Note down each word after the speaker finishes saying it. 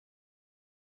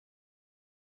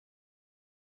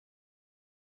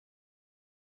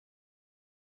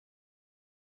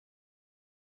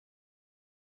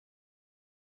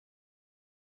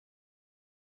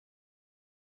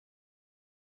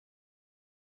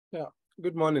Yeah,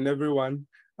 good morning, everyone.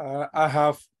 I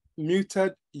have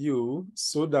muted you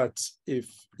so that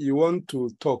if you want to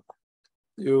talk,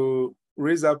 you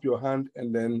raise up your hand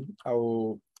and then I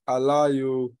will allow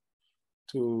you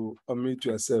to unmute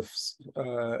yourselves,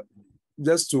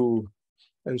 just to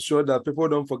ensure that people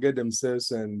don't forget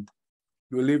themselves and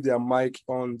you leave their mic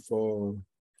on for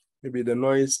maybe the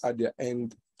noise at the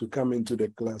end to come into the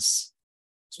class.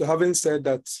 So having said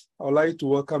that, I would like to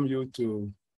welcome you to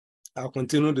our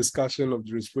continued discussion of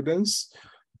jurisprudence.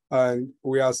 And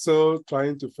we are still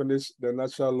trying to finish the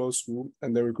natural law school,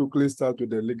 and then we quickly start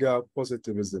with the legal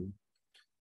positivism.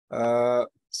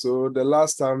 So the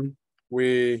last time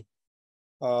we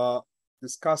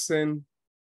discussing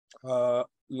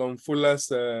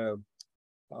Longfuller's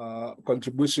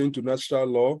contribution to natural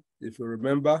law, if you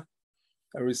remember,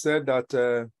 and we said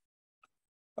that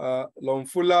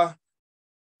Longfuller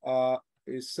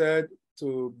is said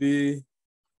to be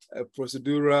a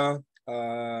procedural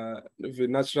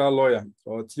natural lawyer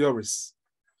or theorist.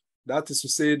 That is to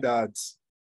say that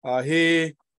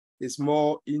he is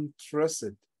more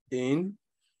interested in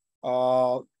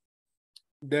the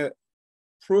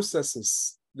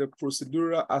processes, the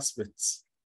procedural aspects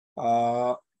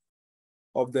of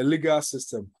the legal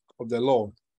system, of the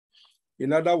law.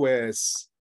 In other words,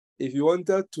 if you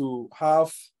wanted to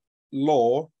have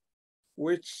law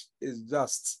which is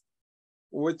just,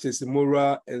 which is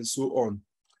moral, and so on,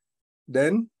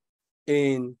 then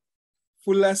in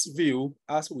Fuller's view,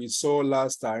 as we saw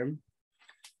last time,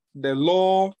 the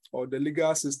law or the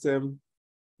legal system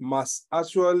must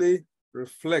actually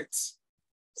reflect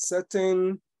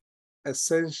certain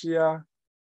essential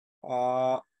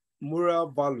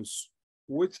moral values,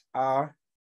 which are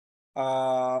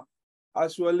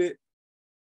actually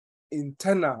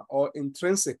internal or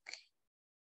intrinsic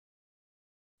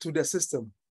to the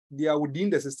system. They are within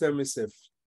the system itself.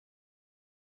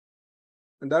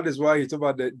 And that is why he talked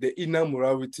about the inner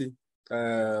morality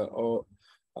of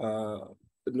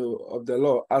the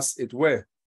law, as it were.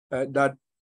 That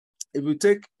if you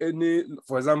take any,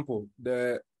 for example,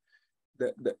 the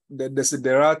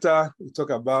desiderata we talk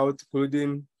about,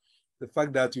 including the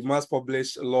fact that you must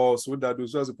publish laws so that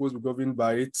those who are supposed to be governed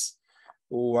by it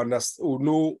will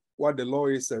know what the law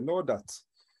is and all that.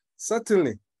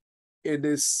 Certainly, it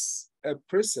is a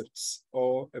precept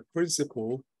or a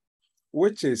principle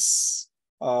which is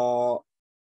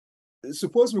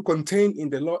supposed to be contained in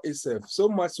the law itself, so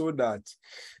much so that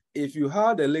if you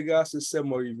had a legal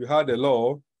system or if you had a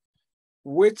law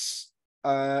which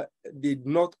did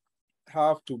not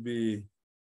have to be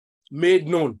made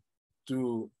known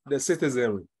to the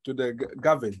citizenry, to the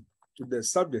governed, to the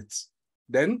subjects,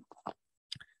 then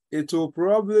it will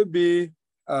probably be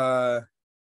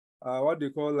what they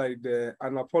call like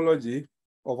an apology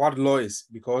of what law is,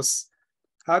 because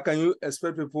how can you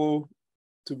expect people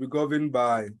to be governed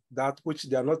by that which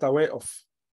they are not aware of?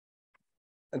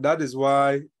 And that is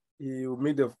why he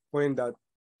made the point that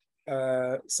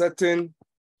certain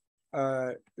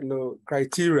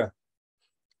criteria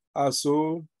are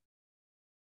so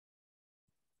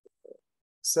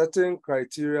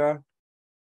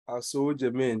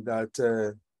germane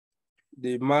that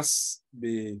they must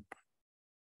be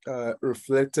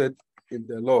reflected in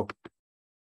the law.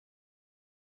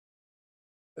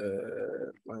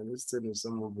 My listing is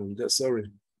some of them. Just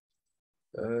sorry.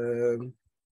 Let's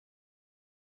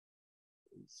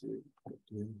see.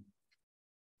 Okay.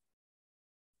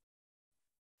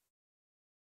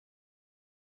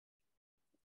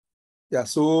 Yeah.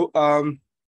 So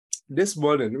this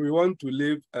morning we want to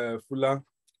leave Fuller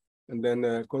and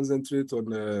then concentrate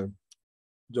on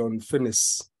John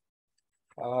Finnis.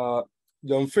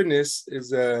 John Finnis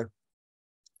is a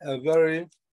very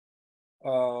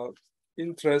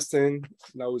interesting,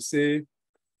 and I would say,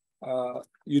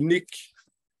 unique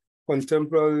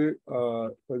contemporary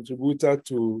contributor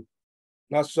to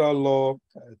natural law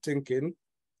thinking.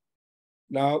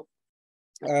 Now,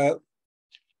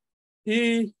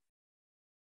 he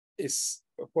is,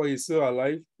 for he's still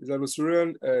alive, is an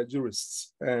Australian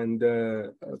jurist and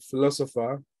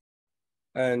philosopher,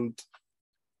 and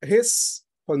his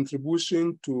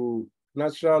contribution to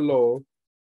natural law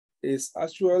is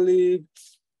actually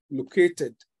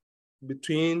located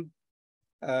between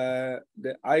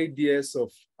the ideas of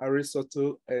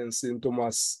Aristotle and St.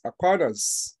 Thomas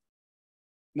Aquinas.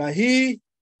 Now, he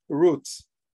wrote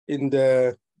in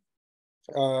the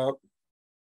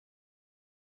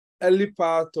early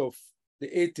part of the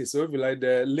 80s, so if you like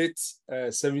the late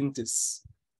 70s,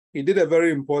 he did a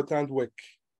very important work,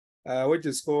 which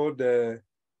is called the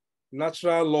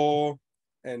Natural Law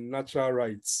and Natural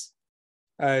Rights.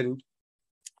 And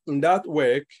in that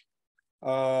work,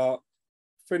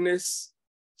 Finnis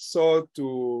sought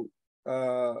to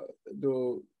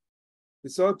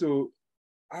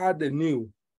add a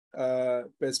new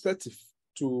perspective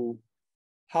to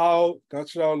how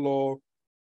natural law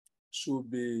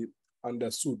should be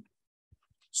understood.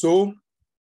 So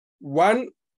one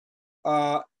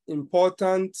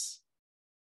important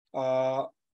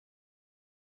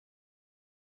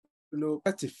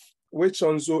perspective which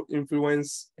also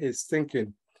influenced his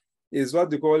thinking is what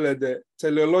they call the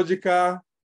teleological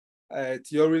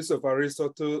theories of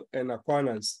Aristotle and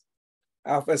Aquinas.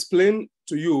 I've explained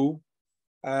to you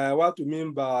what we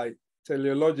mean by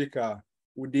teleological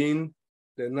within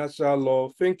the natural law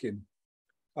thinking.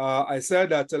 I said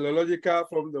that teleological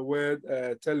from the word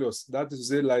telos, that is to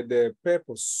say like the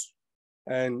purpose,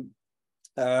 and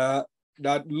that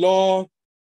law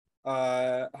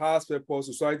has purpose,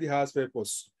 society has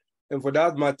purpose. And for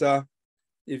that matter,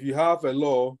 if you have a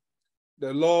law,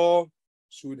 the law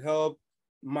should help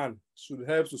man, should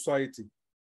help society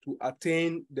to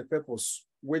attain the purpose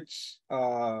which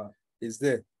is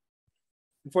there.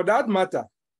 For that matter,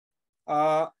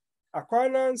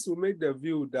 Aquinas will make the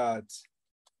view that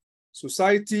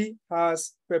society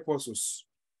has purposes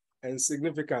and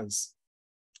significance,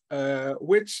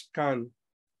 which can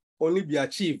only be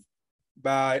achieved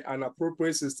by an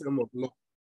appropriate system of law.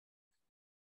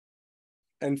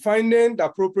 And finding the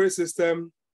appropriate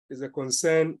system is a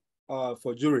concern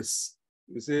for jurists.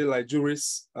 We say like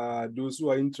jurists, those who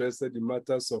are interested in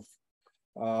matters of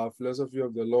philosophy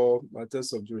of the law,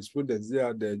 matters of jurisprudence, they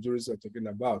are the jurists we're talking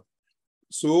about.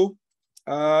 So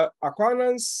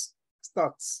Aquinas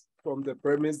starts from the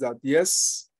premise that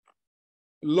yes,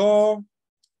 law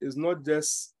is not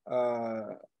just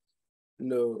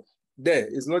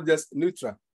it's not just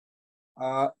neutral.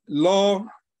 Law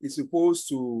is supposed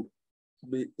to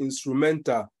be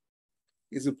instrumental.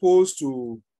 It's supposed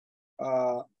to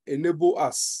enable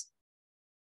us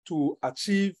to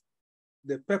achieve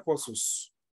the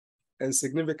purposes and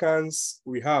significance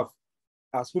we have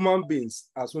as human beings,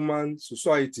 as human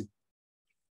society.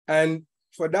 And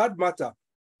for that matter,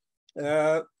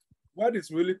 what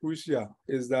is really crucial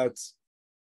is that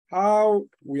how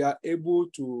we are able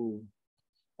to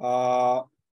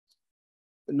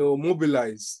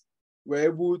mobilize, we're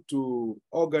able to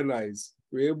organize,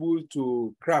 we're able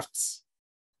to craft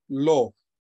law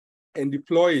and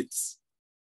deploy it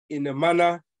in a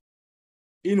manner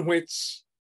in which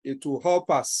it will help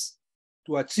us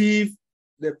to achieve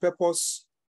the purpose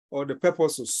or the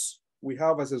purposes we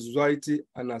have as a society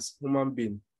and as human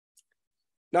beings.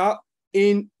 Now,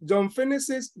 in John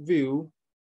Finnis's view,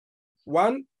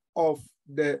 one of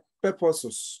the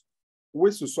purposes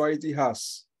which society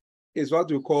has is what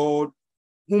we call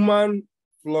human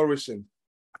flourishing.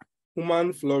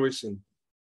 Human flourishing.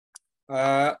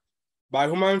 By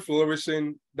human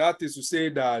flourishing, that is to say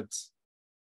that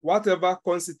whatever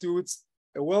constitutes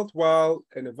a worthwhile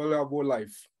and a valuable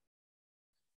life,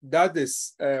 that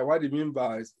is what it means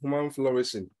by human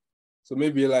flourishing. So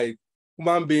maybe like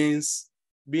human beings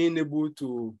being able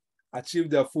to achieve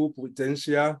their full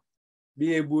potential,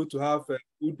 being able to have a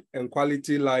good and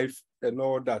quality life and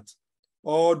all that.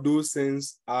 All those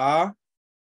things are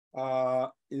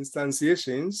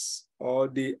instantiations, or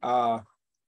they are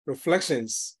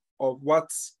reflections of what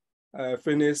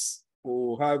Finnis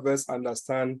will have us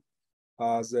understand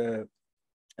as a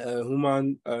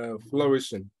human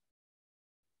flourishing.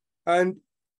 And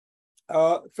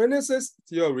Finnis's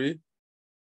theory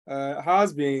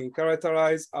has been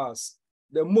characterized as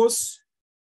the most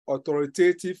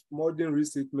authoritative modern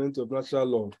restatement of natural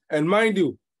law. And mind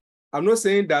you, I'm not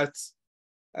saying that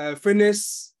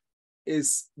Finnis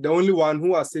is the only one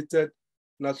who has stated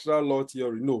natural law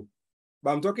theory, no.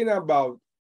 But I'm talking about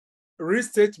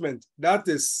restatement, that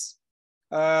is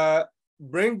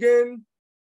bringing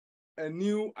a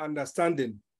new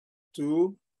understanding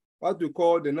to what we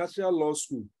call the natural law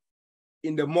school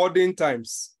in the modern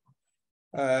times.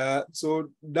 So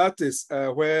that is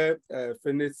where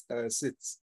Finnis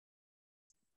sits.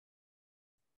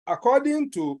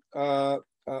 According to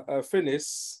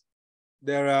Finnis,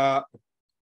 there are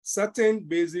certain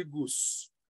basic goods,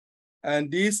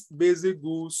 and these basic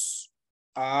goods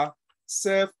are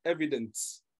self-evident.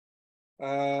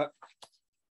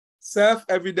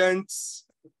 Self-evident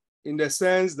in the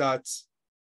sense that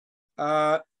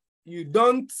you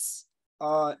don't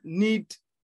need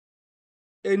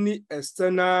any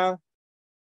external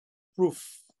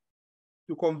proof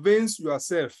to convince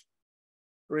yourself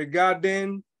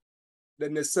regarding the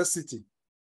necessity,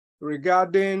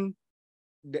 regarding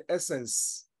the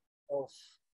essence of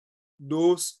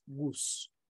those goods.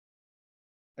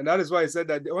 And that is why I said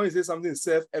that when you say something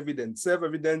self-evident,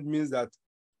 self-evident means that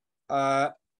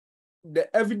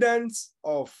the evidence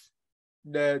of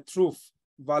the truth,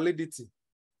 validity,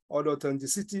 or the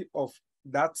authenticity of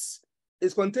that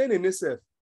is contained in itself,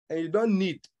 and you don't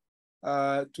need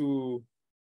to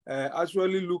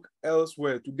actually look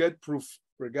elsewhere to get proof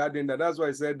regarding that. That's why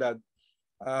I said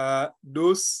that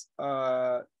those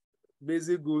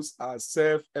basic goods are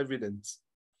self-evident.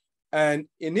 And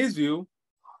in his view,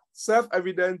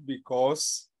 self-evident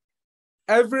because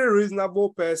every reasonable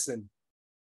person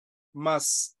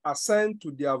must assent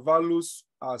to their values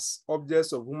as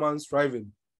objects of human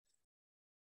striving.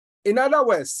 In other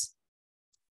words,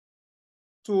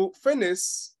 to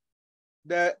Finnis,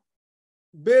 the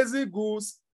basic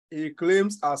goods he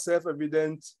claims are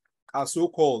self-evident are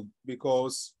so-called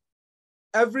because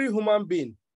every human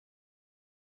being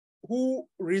who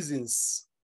reasons,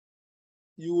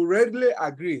 you readily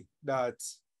agree that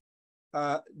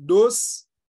those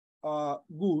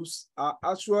goods are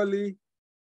actually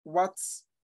what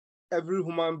every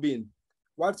human being,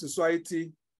 what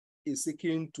society is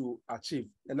seeking to achieve.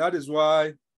 And that is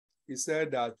why he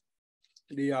said that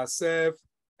they are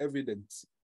self-evident.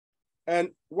 And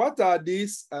what are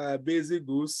these basic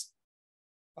goods?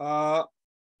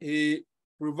 He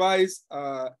provides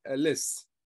a list.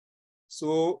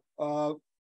 So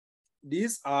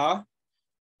these are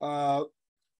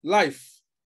life.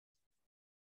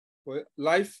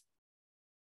 Life.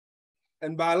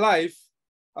 And by life,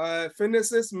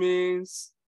 Finnis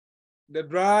means the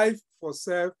drive for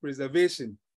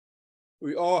self-preservation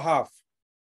we all have.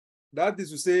 That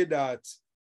is to say that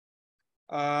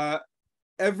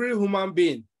every human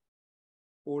being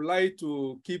would like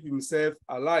to keep himself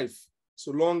alive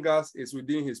so long as it's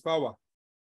within his power.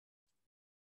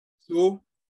 So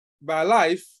by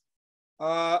life,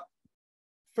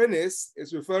 Finnis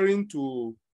is referring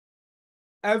to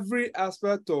every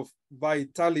aspect of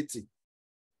vitality.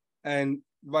 And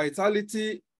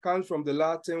vitality comes from the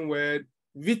Latin word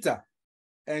vita.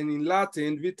 And in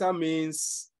Latin, vita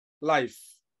means life.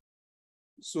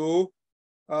 So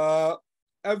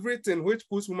everything which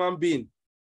puts human being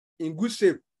in good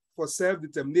shape for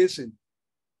self-determination,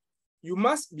 you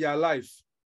must be alive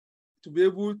to be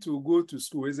able to go to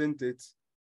school, isn't it?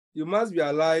 You must be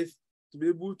alive to be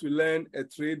able to learn a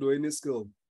trade or any skill.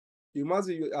 You must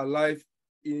be alive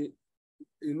in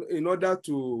order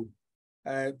to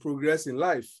progress in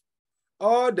life.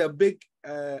 All the big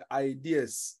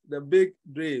ideas, the big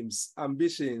dreams,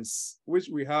 ambitions, which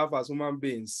we have as human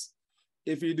beings,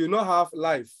 if you do not have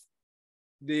life,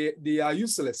 they are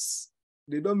useless.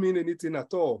 They don't mean anything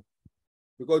at all.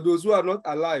 Because those who are not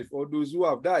alive or those who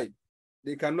have died,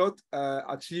 they cannot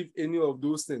achieve any of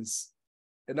those things.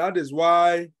 And that is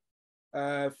why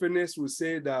Finnis will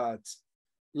say that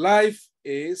life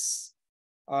is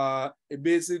a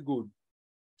basic good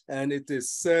and it is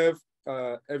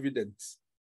self-evident.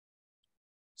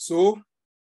 So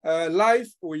life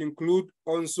will include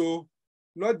also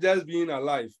not just being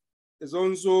alive, it's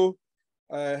also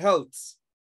health.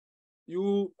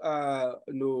 You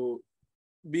know,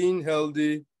 being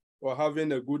healthy or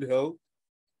having a good health,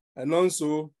 and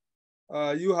also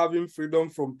you having freedom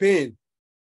from pain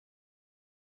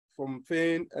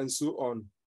and so on.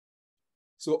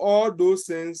 So all those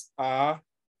things are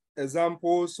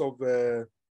examples of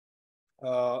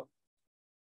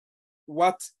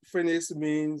what Finnis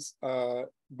means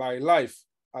by life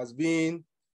as being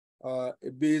a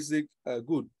basic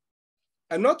good.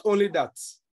 And not only that,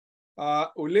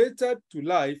 related to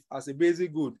life as a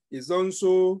basic good is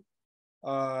also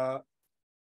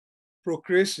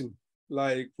procreation,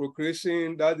 like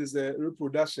procreation, that is a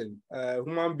reproduction,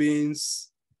 human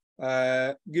beings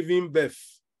giving birth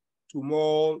to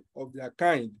more of their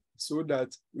kind so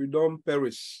that we don't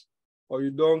perish or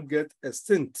you don't get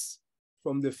extinct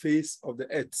from the face of the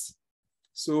earth.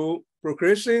 So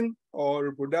procreation or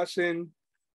reproduction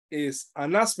is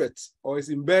an aspect or is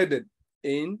embedded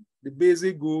in the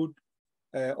basic good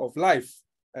of life,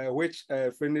 which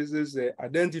Finnis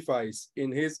identifies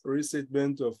in his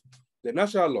restatement of the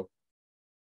natural law.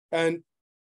 And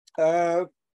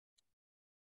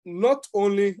not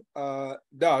only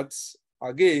that,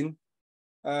 again,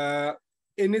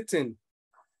 anything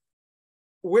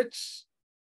which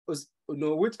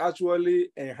which actually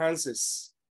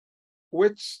enhances,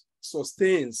 which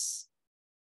sustains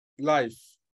life,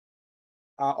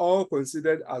 are all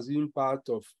considered as being part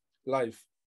of life.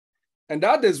 And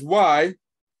that is why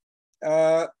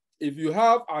if you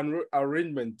have an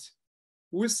arrangement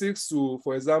which seeks to,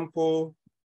 for example,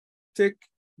 take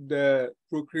the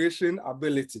procreation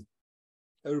ability,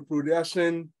 a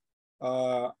reproduction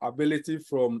ability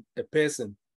from a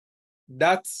person,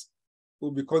 that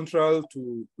will be contrary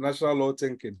to natural law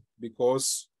thinking,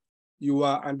 because you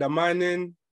are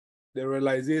undermining the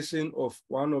realization of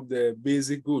one of the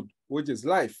basic good, which is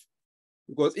life.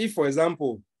 Because if, for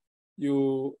example,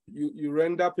 you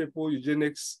render people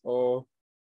eugenics or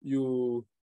you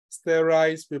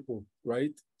sterilize people,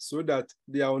 right, so that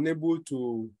they are unable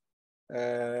to,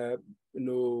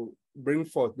 bring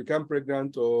forth, become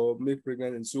pregnant or make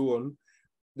pregnant and so on,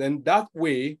 then that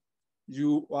way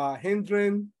you are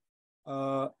hindering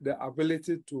the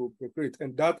ability to procreate,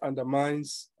 and that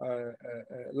undermines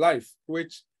life,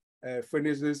 which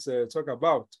Finnis talk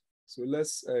about. So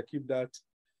let's keep that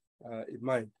in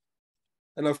mind.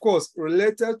 And of course,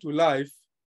 related to life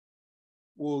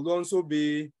will also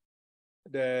be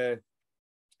the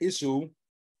issue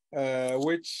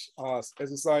which has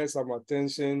exercised some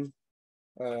attention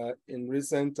in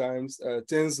recent times,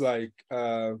 things like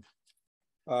the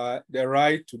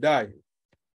right to die.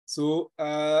 So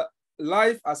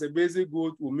life as a basic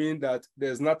good will mean that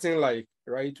there's nothing like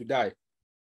right to die.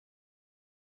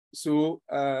 So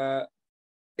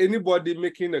anybody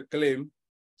making a claim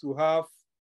to have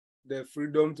the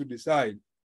freedom to decide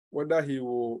whether he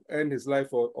will end his life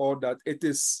or that, it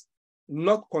is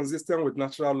not consistent with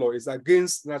natural law. It's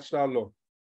against natural law,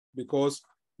 because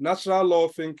natural law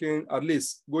thinking, at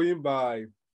least going by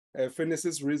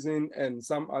Finnis's reason and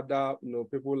some other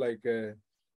people like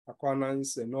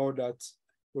Aquinas and all that,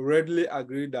 we readily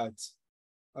agree that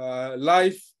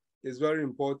life is very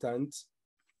important.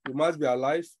 You must be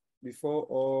alive before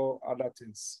all other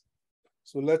things.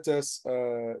 So let us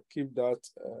keep that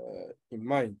in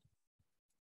mind.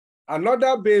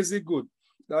 Another basic good,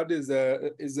 that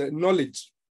is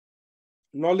knowledge.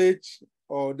 Knowledge,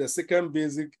 or the second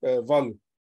basic value,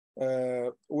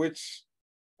 which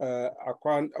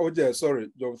John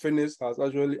Finnis has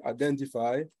actually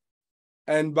identified.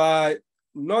 And by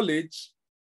knowledge,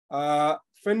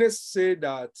 Finnis said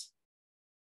that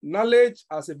knowledge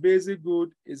as a basic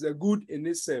good is a good in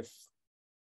itself,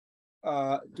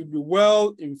 to be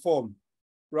well informed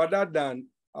rather than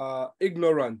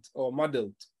ignorant or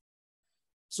muddled.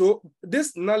 So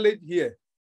this knowledge here,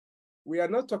 we are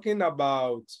not talking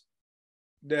about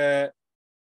the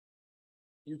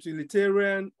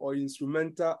utilitarian or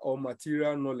instrumental or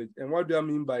material knowledge. And what do I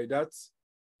mean by that?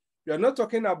 We are not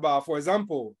talking about, for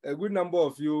example, a good number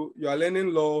of you are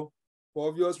learning law for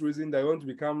obvious reason that you want to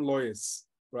become lawyers,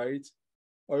 right?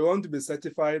 Or you want to be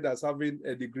certified as having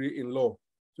a degree in law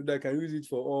so that you can use it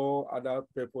for all other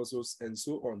purposes and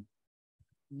so on.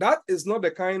 That is not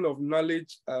the kind of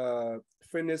knowledge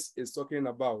Finnis is talking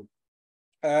about.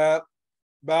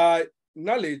 By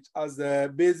knowledge as the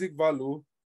basic value,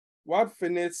 what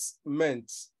Finnis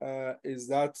meant is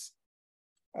that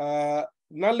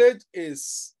knowledge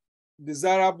is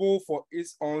desirable for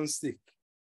its own sake,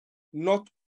 not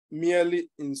merely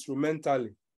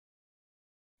instrumentally.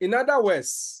 In other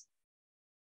words,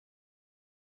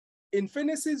 in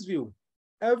Finnis's view,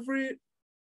 every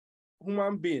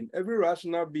human being, every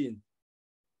rational being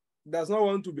does not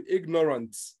want to be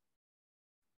ignorant.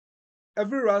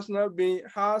 Every rational being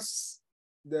has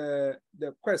the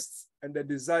quest and the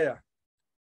desire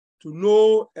to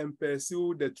know and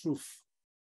pursue the truth,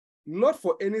 not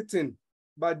for anything,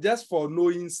 but just for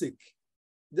knowing sake,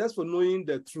 just for knowing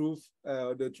the truth,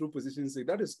 the true position sake.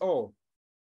 That is all.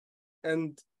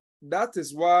 And that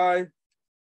is why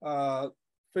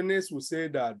Finnis will say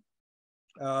that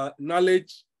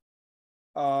knowledge,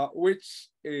 which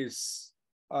is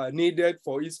needed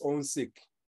for its own sake,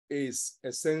 is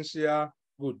essential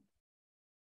good.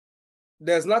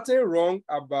 There's nothing wrong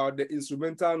about the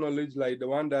instrumental knowledge like the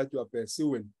one that you are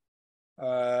pursuing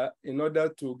in order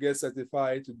to get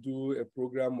certified to do a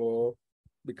program or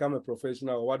become a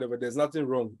professional or whatever. There's nothing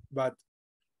wrong. But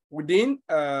within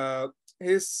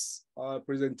his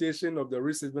presentation of the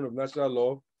Restatement of Natural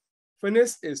Law,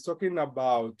 Finnis is talking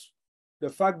about the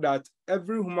fact that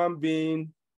every human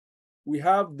being, we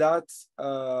have that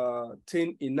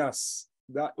thing in us,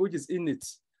 that which is in it,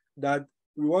 that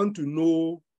we want to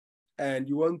know and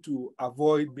you want to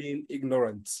avoid being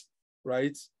ignorant,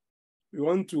 right? We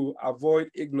want to avoid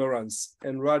ignorance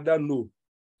and rather know.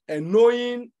 And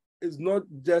knowing is not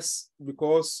just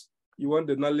because you want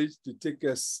the knowledge to take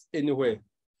us anywhere.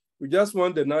 We just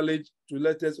want the knowledge to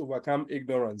let us overcome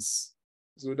ignorance.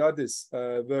 So that is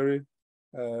very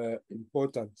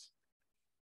important.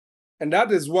 And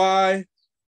that is why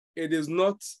it is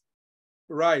not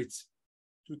right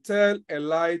to tell a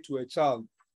lie to a child.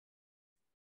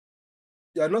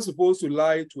 You are not supposed to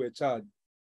lie to a child,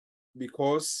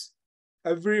 because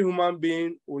every human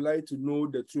being would like to know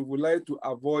the truth, would like to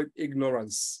avoid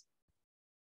ignorance.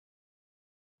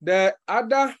 The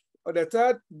other, or the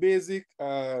third basic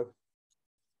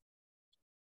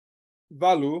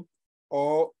value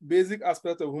or basic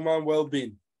aspect of human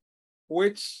well-being,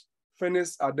 which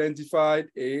Finnis identified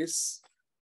is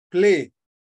play.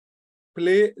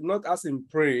 Play, not as in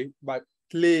pray, but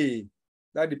play.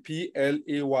 That the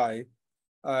Play,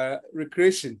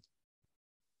 recreation.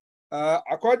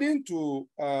 According to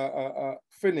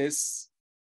Finnis,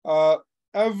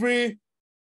 every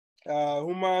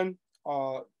human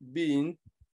being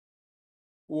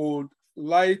would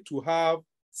like to have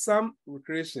some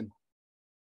recreation,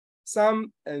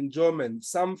 some enjoyment,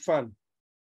 some fun,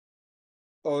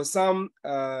 or some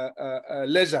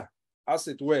leisure, as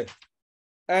it were.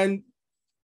 And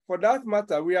for that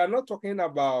matter, we are not talking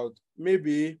about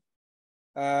maybe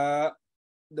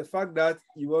the fact that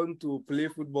you want to play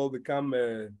football, become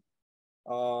a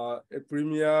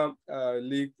Premier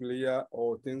League player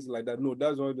or things like that. No,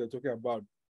 that's not what they're talking about.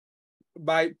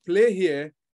 By play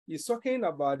here, he's talking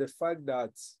about the fact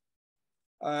that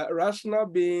rational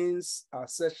beings are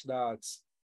such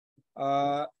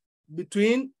that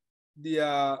between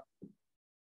their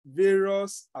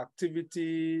various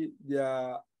activity,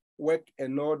 their work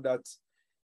and all that,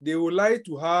 they would like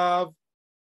to have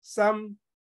some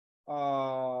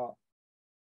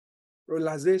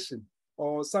relaxation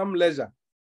or some leisure,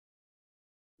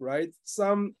 right?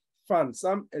 Some fun,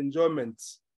 some enjoyment,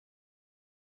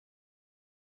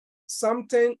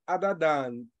 something other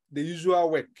than the usual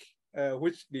work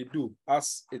which they do,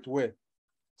 as it were.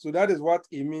 So that is what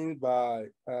he means by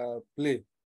play.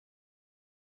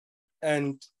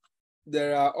 And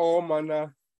there are all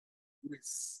manner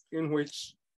ways in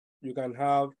which you can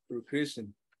have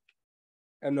recreation.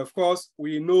 And of course,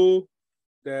 we know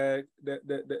the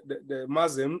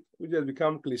maxim, which has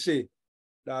become cliche,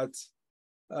 that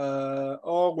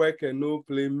all work and no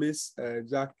play makes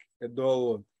Jack a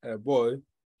dull boy,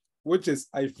 which is,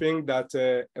 I think, that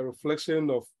a reflection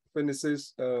of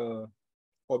Finnis's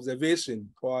observation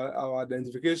or our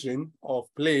identification of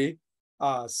play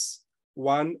as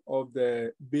one of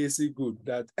the basic good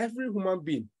that every human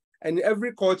being and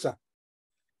every culture,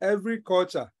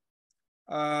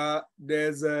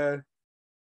 there's a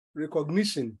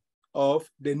recognition of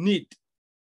the need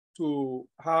to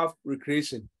have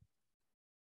recreation,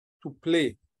 to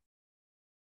play,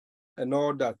 and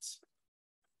all that.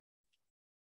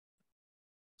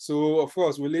 So, of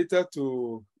course, related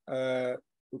to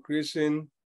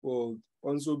recreation will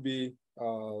also be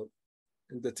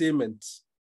entertainment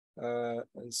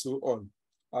and so on,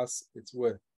 as it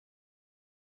were.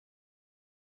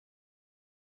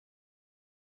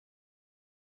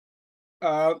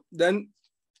 Then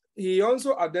he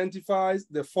also identifies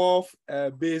the fourth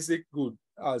basic good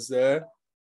as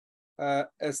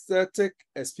aesthetic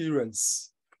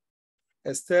experience.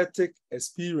 Aesthetic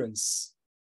experience.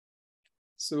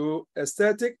 So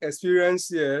aesthetic experience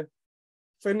here,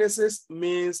 Finnis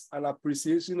means an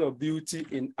appreciation of beauty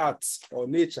in art or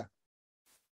nature.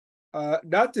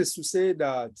 That is to say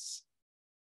that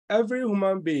every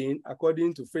human being,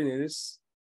 according to Finnis,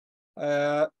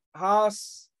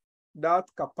 has that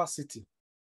capacity,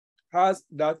 has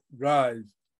that drive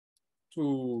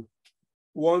to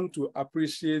want to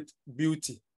appreciate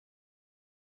beauty,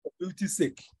 for beauty's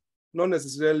sake, not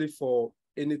necessarily for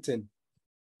anything.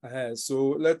 So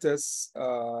let us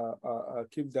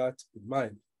keep that in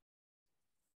mind.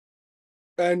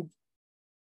 And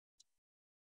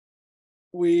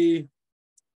we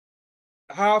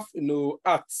have,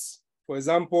 arts. For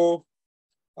example,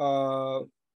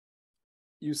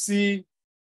 you see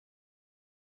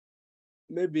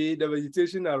maybe the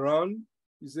vegetation around,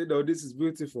 you say, oh, this is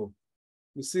beautiful.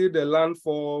 You see the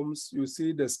landforms, you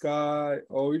see the sky,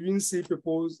 or even see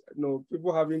people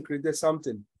having created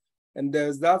something. And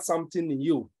there's that something in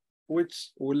you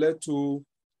which will let you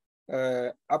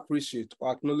appreciate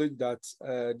or acknowledge that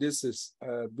this is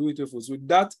beautiful. So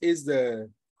that is the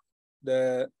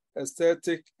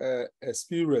aesthetic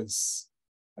experience,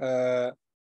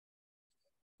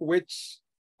 which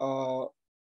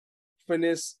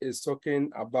Finnis is talking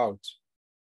about.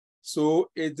 So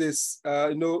it is,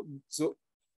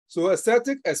 so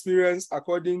aesthetic experience,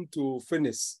 according to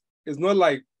Finnis, is not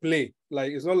like play,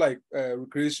 like it's not like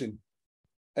recreation,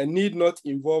 and need not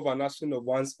involve an action of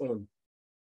one's own.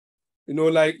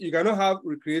 Like you cannot have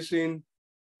recreation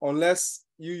unless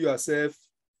you yourself,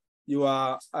 you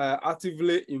are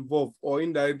actively involved, or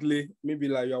indirectly, maybe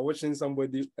like you are watching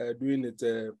somebody doing it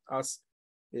as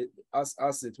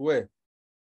it were.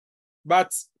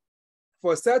 But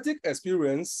for aesthetic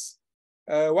experience,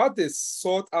 what is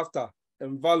sought after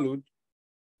and valued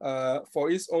for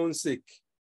its own sake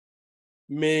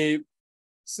may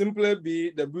simply be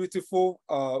the beautiful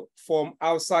from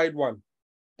outside one,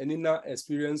 an inner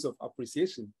experience of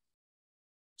appreciation.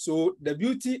 So the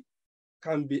beauty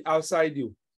can be outside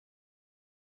you.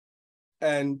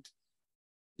 And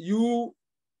you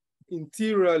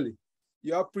interiorly,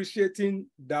 you're appreciating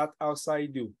that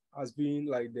outside you as being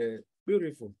like the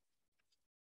beautiful.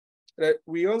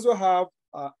 We also have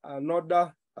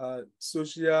another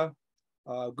social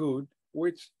good,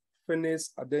 which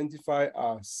Finnis identify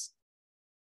as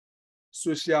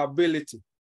sociability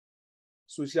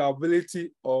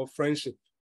or friendship.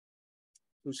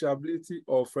 Sociability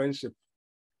or friendship.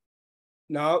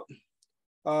 Now,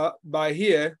 by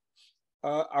here,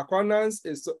 Aquanans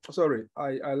is, sorry,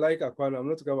 I like Aquana. I'm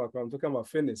not talking about Aquana, I'm talking about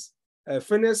Finnis.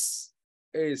 Finnis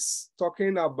is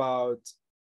talking about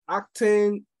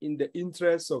acting in the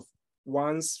interest of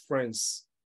one's friends.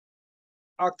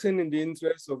 Acting in the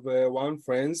interest of one's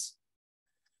friends.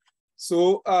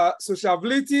 So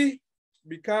sociability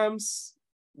becomes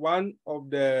one of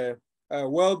the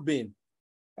well-being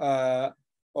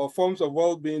or forms of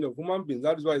well-being of human beings.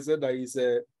 That is why I said that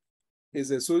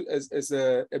is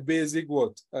a basic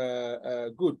word,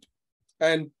 good.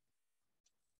 And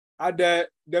at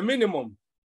the minimum,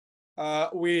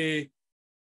 we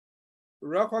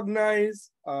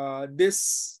recognize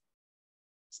this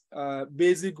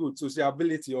basic good,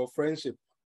 sociability or friendship,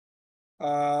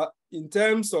 in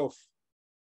terms of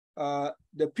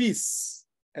the peace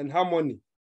and harmony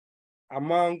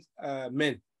among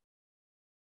men.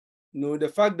 You know, the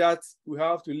fact that we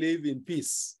have to live in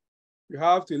peace, we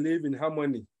have to live in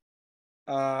harmony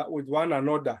with one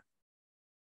another,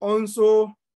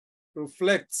 also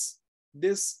reflects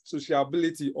this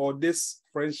sociability or this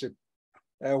friendship,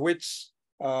 which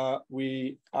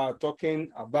we are talking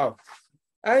about.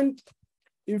 And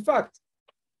in fact,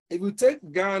 if you take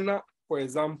Ghana, for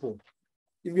example,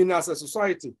 even as a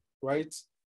society, right?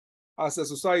 As a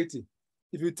society,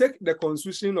 if you take the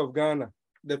Constitution of Ghana,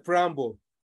 the preamble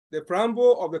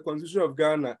of the Constitution of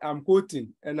Ghana, I'm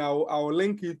quoting, and I'll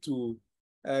link it to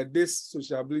this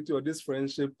sociability or this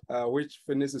friendship, which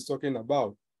Finnis is talking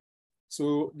about.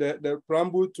 So the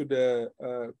preamble to the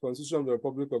Constitution of the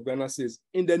Republic of Ghana says,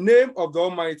 in the name of the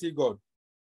Almighty God,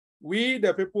 we,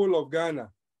 the people of Ghana,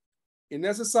 in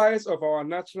exercise of our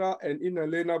natural and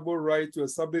inalienable right to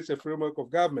establish a framework of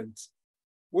government,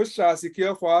 which shall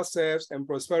secure for ourselves and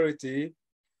prosperity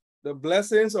the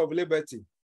blessings of liberty,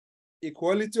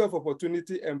 equality of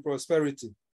opportunity, and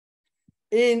prosperity,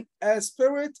 in a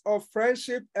spirit of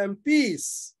friendship and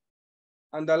peace.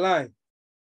 Underline,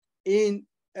 in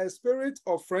a spirit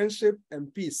of friendship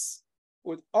and peace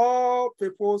with all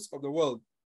peoples of the world.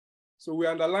 So we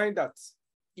underline that,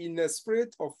 in a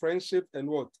spirit of friendship and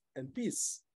what? And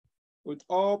peace with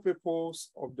all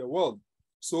peoples of the world.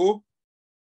 So,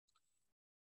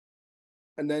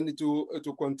 and then it will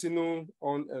continue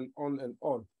on and on and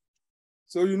on.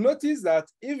 So you notice that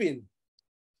even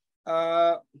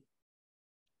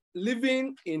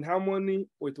living in harmony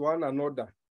with one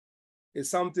another is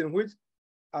something which,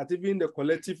 at even the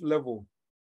collective level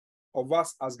of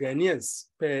us as Ghanaians,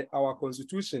 per our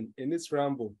constitution in its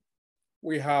preamble,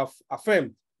 we have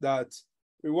affirmed that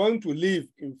we want to live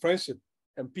in friendship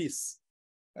and peace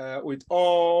with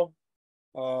all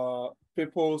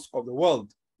peoples of the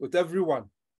world, with everyone.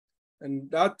 And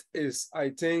that is, I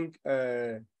think,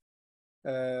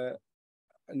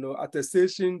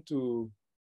 attestation to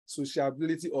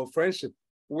sociability or friendship,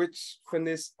 which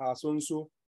Finnis has also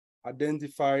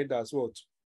identified as what?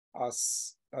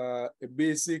 As a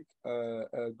basic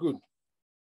good.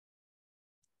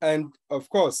 And of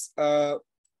course,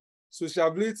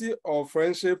 sociability or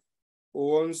friendship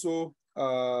also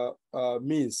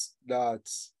means that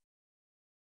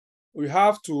we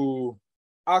have to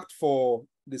act for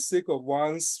the sake of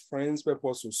one's friend's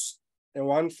purposes and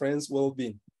one's friend's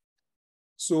well-being.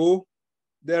 So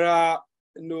there are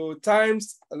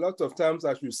times, a lot of times,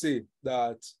 I should say,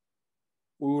 that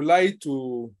we would like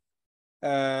to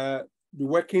be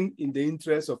working in the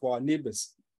interest of our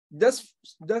neighbors, just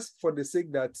for the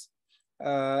sake that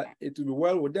it will be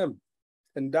well with them.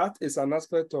 And that is an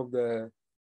aspect of the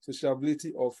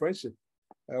sociability or friendship,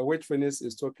 which Finnis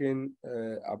is talking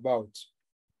about.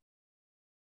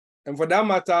 And for that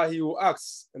matter, he will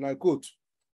ask, and I quote,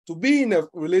 to be in a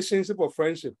relationship of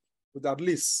friendship with at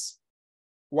least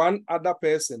one other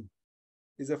person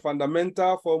is a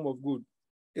fundamental form of good.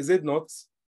 Is it not?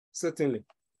 Certainly.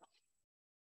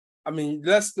 I mean,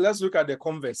 let's look at the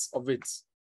converse of it.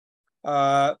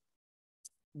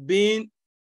 Being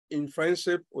in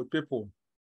friendship with people,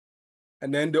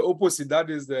 and then the opposite,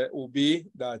 that is will be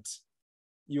that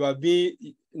you are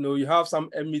you have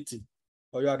some enmity,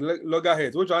 or you are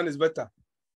loggerheads. Which one is better?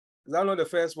 Is that not the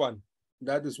first one?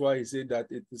 That is why he said that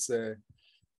it is a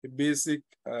basic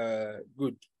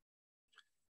good.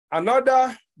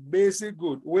 Another basic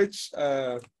good which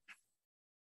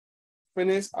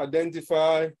Finnis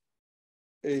identify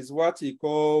is what he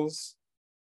calls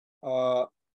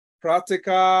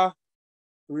practical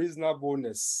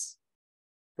reasonableness.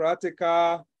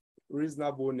 Practical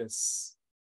reasonableness.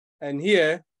 And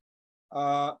here,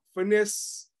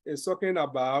 Finnis is talking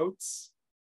about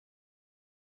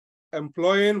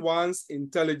employing one's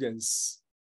intelligence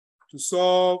to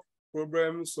solve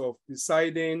problems of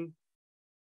deciding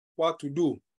what to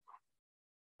do,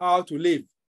 how to live,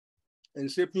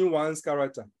 and shaping one's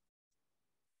character.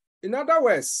 In other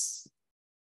words,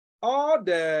 all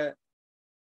the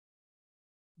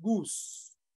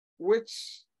goods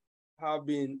which have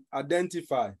been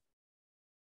identified,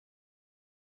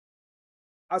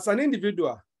 as an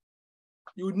individual,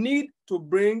 you need to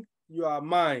bring your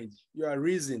mind, your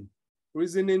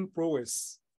reasoning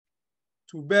prowess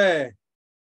to bear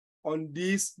on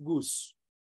these goods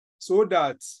so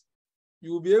that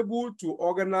you'll be able to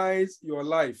organize your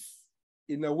life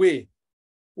in a way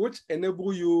which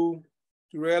enable you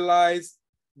to realize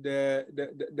the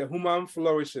human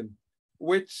flourishing,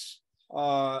 which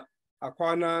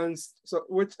Aquinas,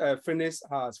 which Finnis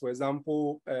has, for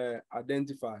example,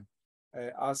 identified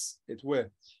as it were.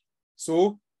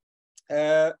 So,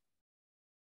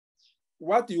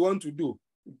 what you want to do,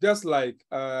 just like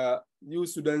you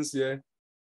students here,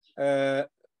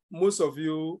 most of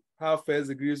you have first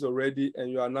degrees already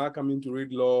and you are now coming to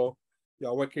read law, you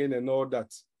are working and all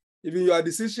that. Even your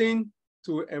decision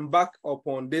to embark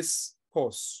upon this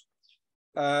course,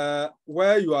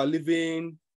 where you are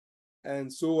living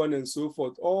and so on and so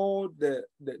forth, all the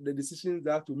decisions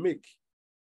that to make,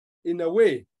 in a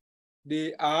way,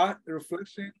 they are a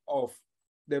reflection of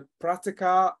the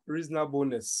practical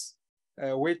reasonableness,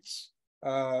 which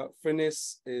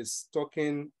Finnis is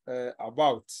talking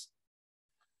about.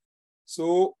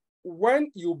 So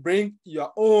when you bring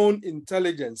your own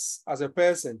intelligence as a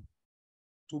person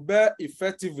to bear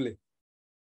effectively,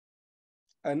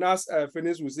 and as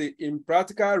Finnis will say, in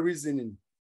practical reasoning,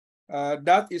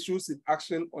 that issues in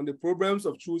action on the problems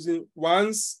of choosing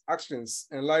one's actions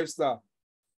and lifestyle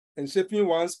and shaping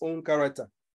one's own character.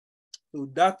 So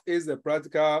that is the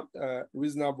practical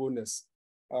reasonableness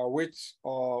which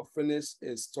Finnis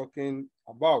is talking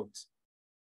about.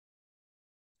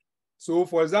 So,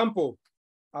 for example,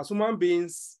 as human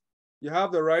beings, you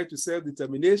have the right to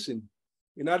self-determination.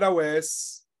 In other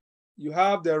words, you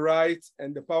have the right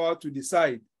and the power to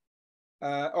decide.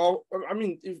 Or, I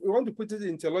mean, if you want to put it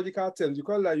in theological terms, you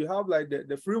call that you have like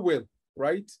the free will,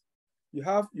 right? You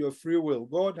have your free will.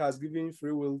 God has given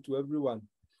free will to everyone.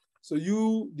 So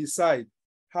you decide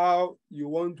how you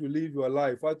want to live your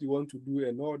life, what you want to do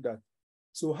and all that.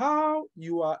 So how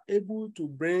you are able to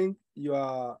bring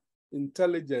your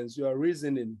intelligence, your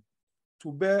reasoning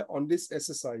to bear on this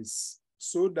exercise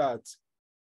so that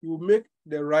you make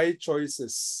the right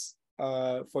choices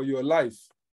for your life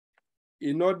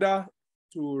in order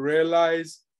to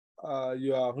realize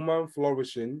your human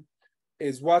flourishing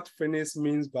is what Finnis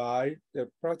means by the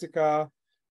practical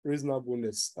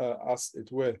reasonableness, as it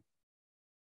were.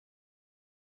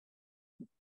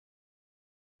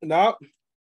 Now,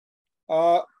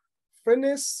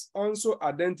 Finnis also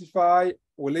identify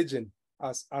religion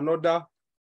as another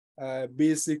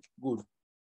basic good.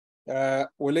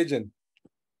 Religion.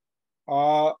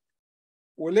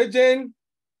 Religion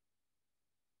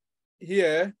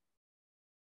here,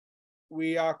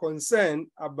 we are concerned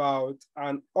about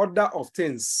an order of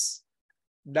things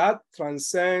that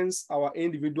transcends our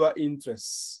individual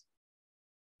interests,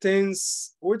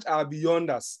 things which are beyond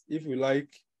us, if you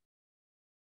like.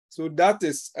 So that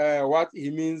is what he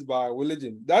means by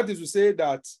religion. That is to say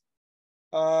that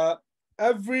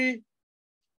every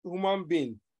human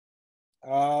being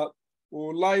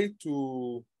would like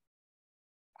to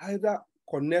either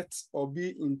connect or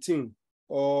be in tune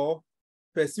or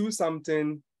pursue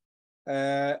something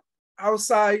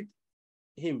outside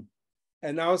him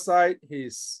and outside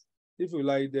his, if you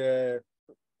like, the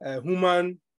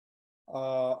human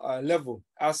level,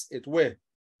 as it were.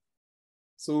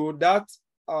 So that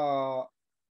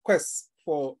quest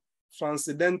for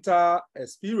transcendental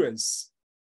experience,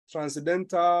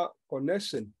 transcendental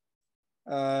connection,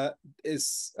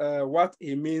 is what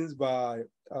he means by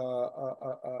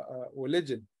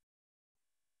religion.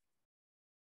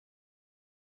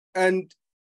 And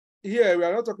here we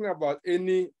are not talking about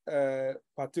any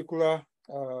particular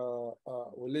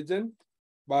religion,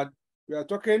 but we are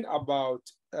talking about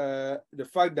the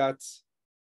fact that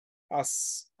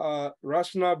as a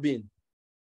rational being,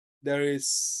 there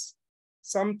is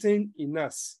something in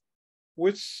us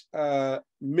which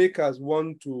make us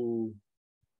want to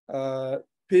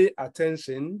pay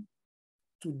attention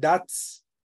to that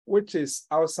which is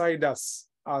outside us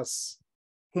as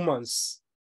humans.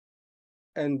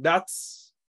 And that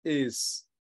is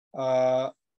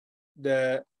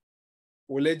the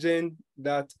religion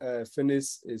that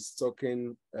Finnis is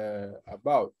talking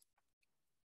about.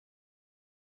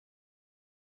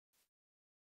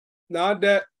 Now,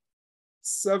 the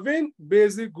 7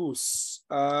 basic goods,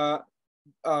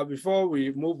 before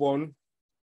we move on,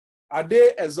 are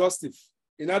they exhaustive?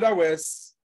 In other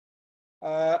words,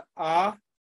 are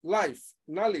life,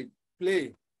 knowledge,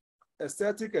 play,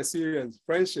 aesthetic experience,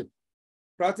 friendship,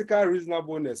 practical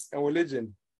reasonableness, and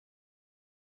religion,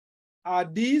 are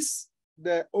these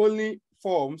the only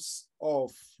forms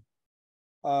of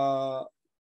the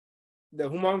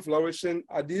human flourishing?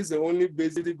 Are these the only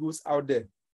basic goods out there?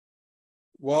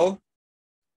 Well,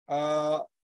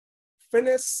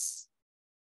 Finnis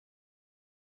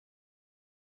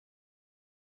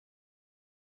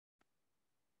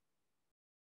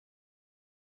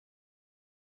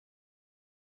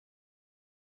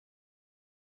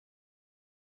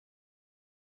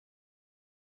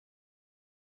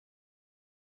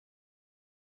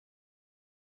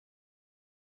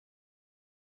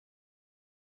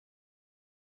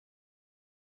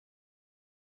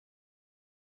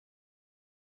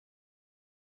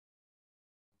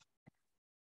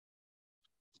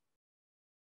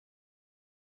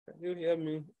can you hear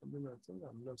me? I mean, I think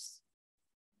I'm lost.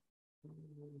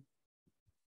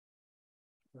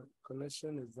 The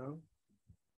connection is down.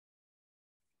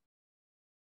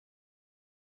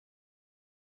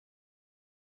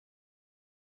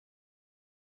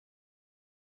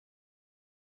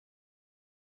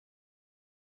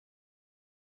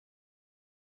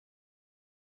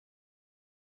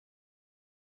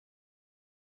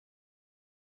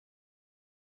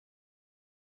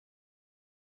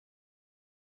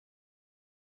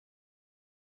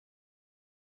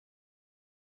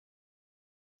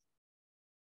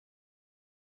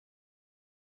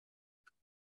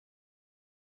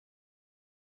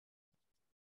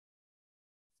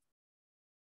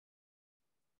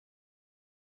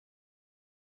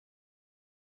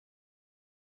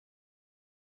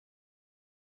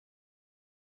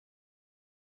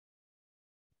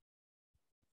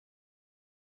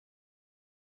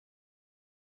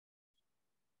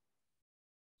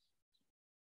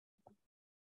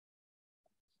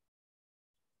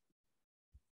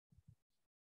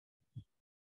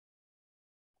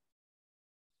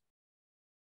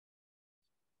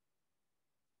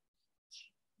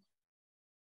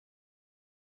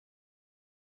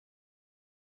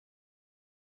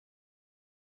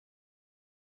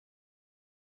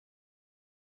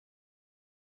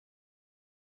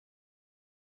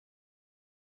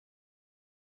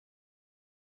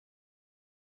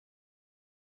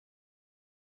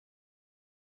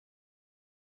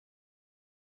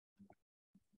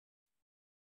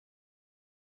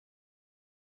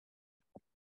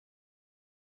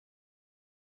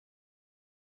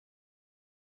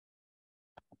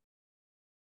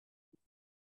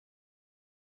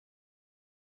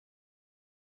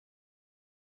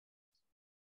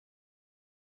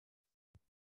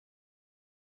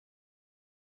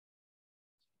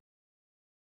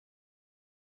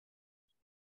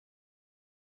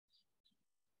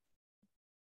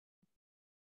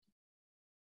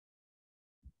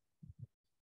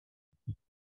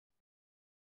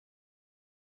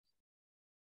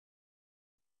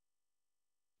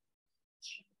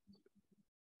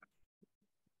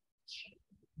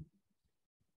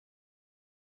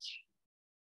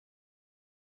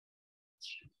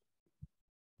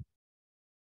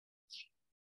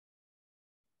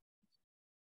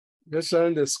 Just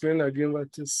sharing the screen again, what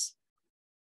is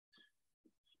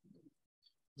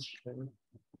okay.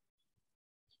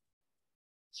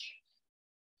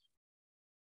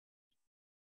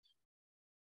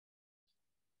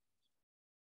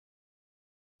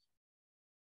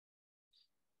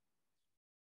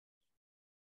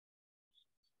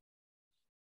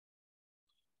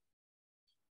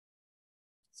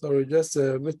 Sorry, just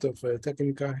a bit of a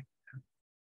technical.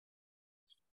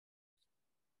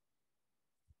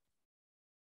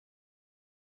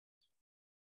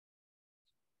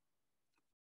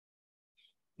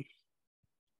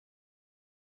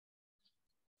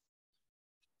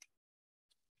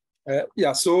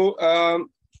 Yeah, so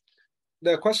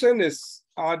the question is,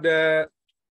 are the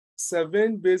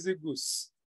 7 basic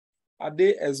goods, are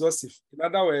they exhaustive? In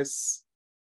other words,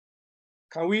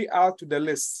 can we add to the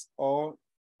list, or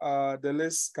the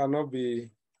list cannot be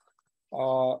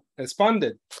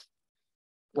expanded?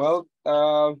 Well,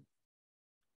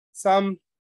 some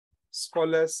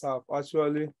scholars have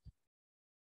actually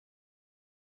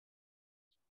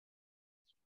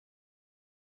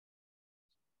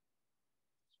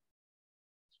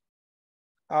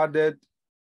added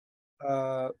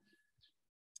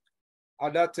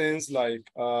other things like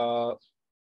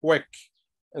work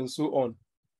and so on.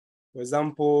 For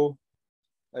example,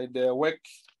 like the work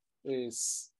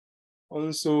is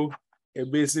also a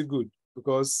basic good,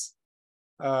 because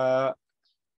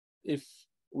if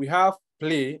we have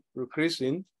play,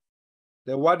 recreation,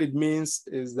 then what it means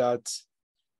is that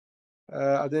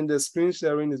I think the screen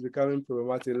sharing is becoming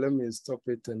problematic. Let me stop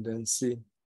it and then see.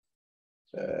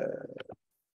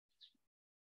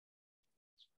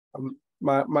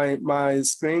 My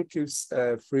screen keeps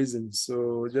freezing,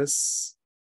 so just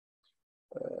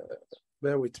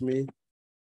bear with me.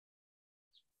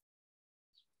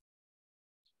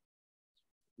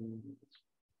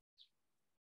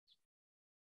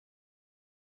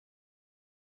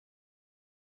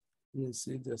 Let me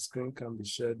see if the screen can be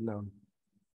shared now.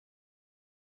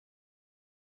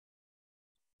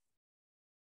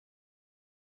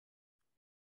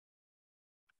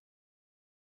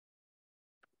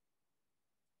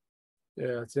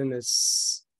 Yeah, I think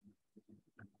it's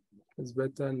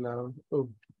better now. Oh,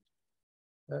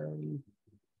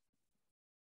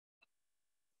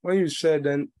 when you share,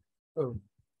 then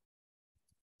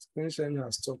screen sharing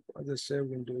has stopped. As the share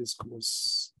window is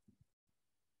closed.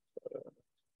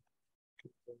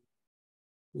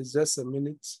 It's just a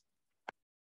minute.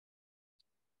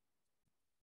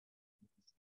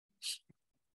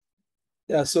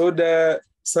 Yeah, so the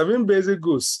 7 basic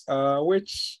goals,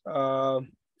 which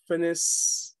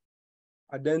Finnis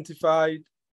identified,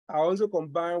 are also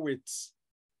combined with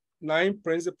 9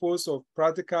 principles of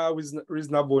practical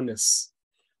reasonableness.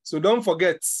 So don't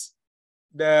forget,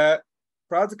 the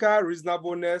practical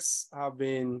reasonableness have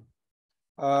been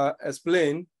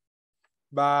explained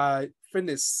by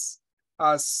Finnis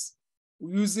as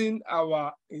using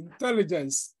our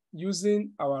intelligence,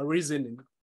 using our reasoning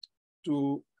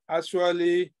to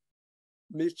actually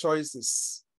make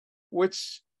choices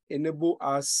which enable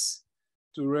us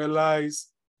to realize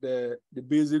the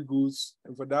basic goods,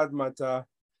 and for that matter,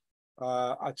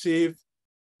 achieve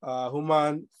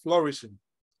human flourishing.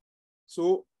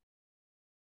 So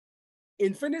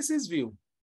in Finnis's view,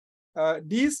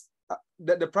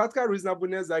 the practical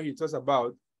reasonableness that he talks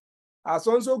about has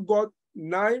also got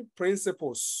 9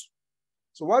 principles.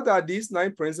 So what are these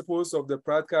 9 principles of the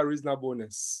practical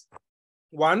reasonableness?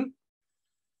 1,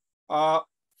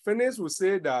 Finnis will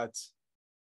say that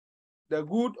the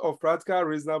good of practical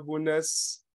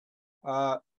reasonableness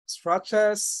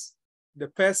structures the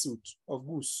pursuit of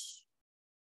goods.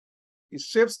 It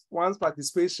shapes one's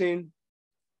participation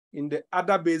in the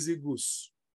other basic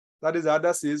goods, that is the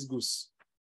other 6 goods,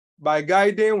 by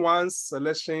guiding one's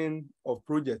selection of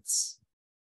projects,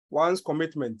 one's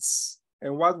commitments,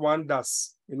 and what one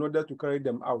does in order to carry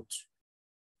them out.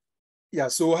 Yeah,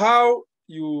 so how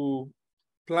you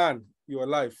plan your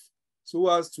life so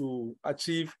as to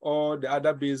achieve all the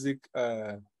other basic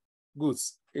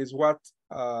goods is what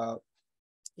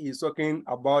he's talking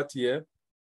about here.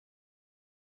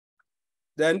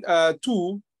 Then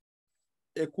 2,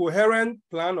 a coherent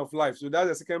plan of life. So that's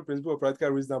the second principle of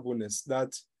practical reasonableness,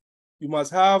 that you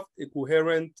must have a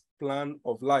coherent plan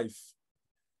of life.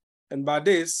 And by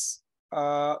this,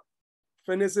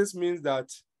 Finnis means that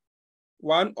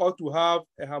one ought to have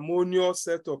a harmonious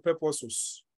set of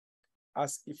purposes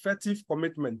as effective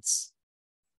commitments.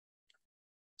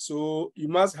 So you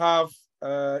must have,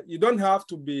 you don't have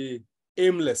to be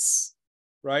aimless,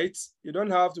 right? You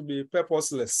don't have to be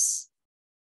purposeless.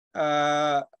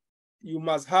 You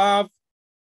must have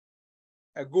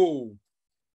a goal.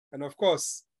 And of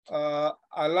course,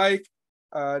 I like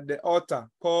the author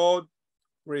called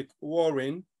Rick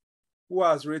Warren, who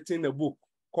has written a book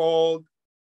called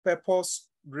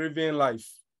Purpose-Driven Life.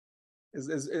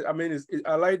 I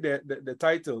like the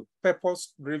title,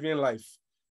 Purpose-Driven Life.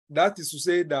 That is to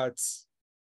say that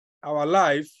our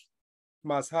life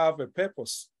must have a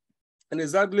purpose. And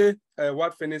exactly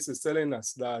what Finnis is telling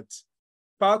us, that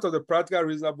part of the practical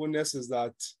reasonableness is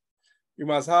that you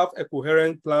must have a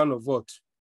coherent plan of what?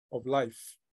 Of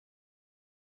life.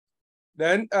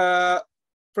 Then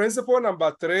principle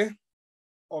number 3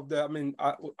 of the,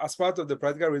 as part of the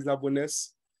practical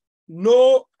reasonableness,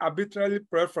 no arbitrary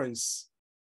preference.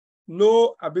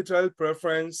 No arbitrary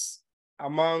preference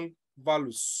among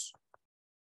values.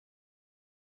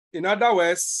 In other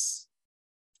words,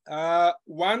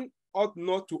 one ought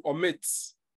not to omit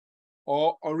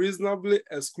or unreasonably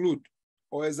exclude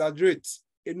or exaggerate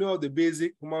any of the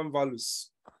basic human values.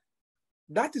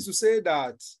 That is to say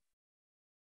that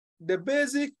the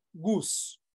basic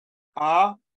goods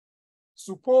are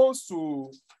supposed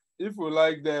to, if you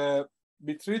like,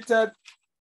 be treated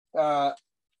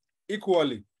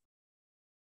equally.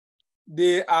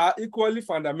 they are equally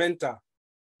fundamental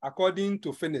according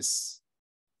to Finnis.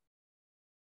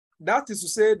 That is to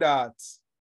say that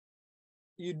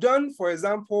you don't, for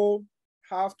example,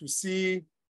 have to see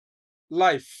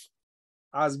life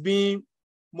as being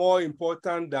more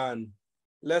important than,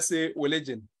 let's say,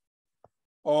 religion.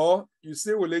 Or you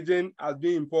see religion as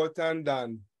being important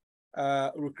than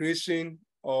recreation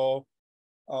or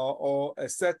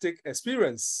aesthetic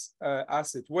experience,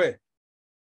 as it were.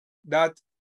 That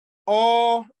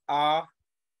all are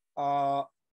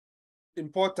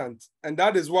important. And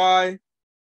that is why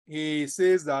he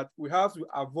says that we have to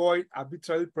avoid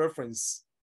arbitrary preference.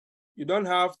 You don't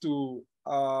have to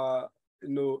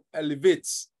elevate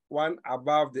one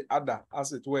above the other,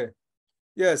 as it were.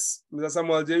 Yes, Mr.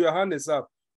 Samuel J, your hand is up.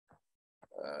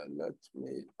 Let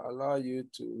me allow you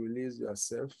to release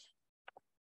yourself.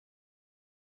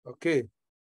 Okay.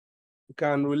 You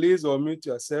can release or mute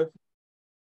yourself.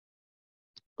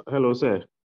 Hello, sir.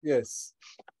 Yes.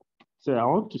 Sir, I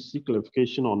want to seek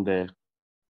clarification on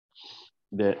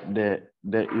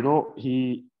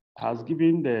he has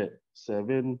given the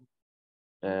 7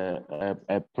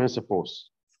 principles.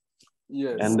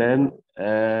 Yes. And then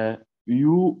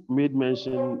you made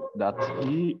mention that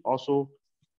he also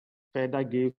further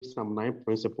gave some 9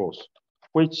 principles,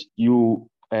 which you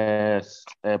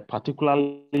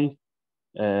particularly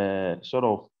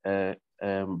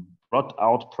brought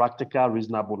out practical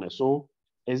reasonableness. So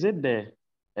is it the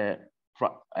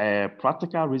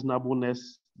practical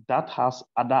reasonableness that has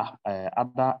other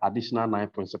additional 9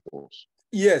 principles?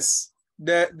 Yes,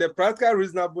 the practical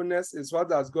reasonableness is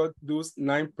what has got those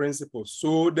 9 principles.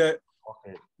 So the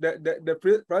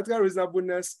practical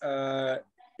reasonableness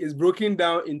is broken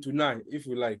down into 9, if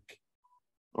you like.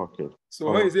 Okay.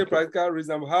 So when you say practical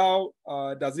reasonable, how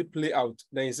does it play out?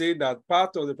 Then you say that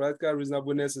part of the practical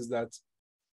reasonableness is that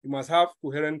you must have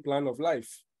coherent plan of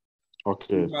life.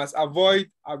 Okay. You must avoid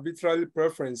arbitrary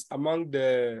preference among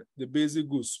the basic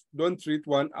goods. Don't treat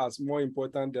one as more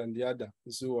important than the other,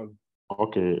 and so on.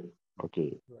 Okay.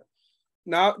 Okay.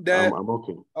 Now I'm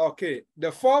okay. Okay.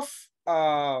 The 4th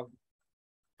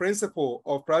principle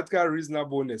of practical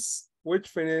reasonableness,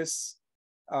 which Finnis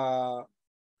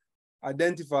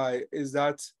identify, is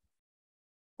that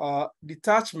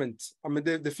detachment. I mean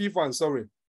the 5th one. Sorry.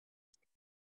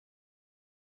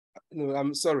 No,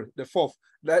 I'm sorry. The 4th.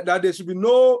 That there should be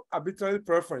no arbitrary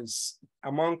preference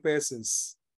among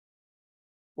persons.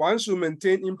 One should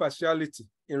maintain impartiality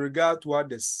in regard to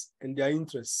others and their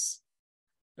interests.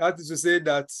 That is to say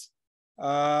that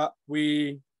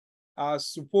we are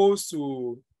supposed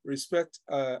to respect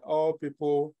all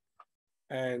people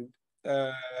and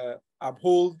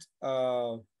uphold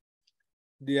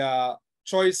their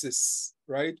choices,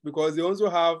 right? Because they also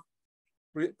have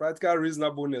practical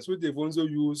reasonableness, which they've also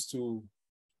used to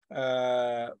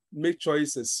make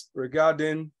choices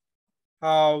regarding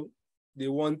how they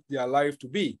want their life to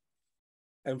be.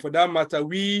 And for that matter,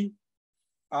 we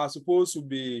are supposed to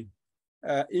be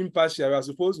impartial. We are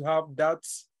supposed to have that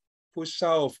posture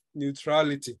of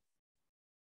neutrality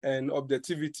and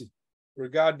objectivity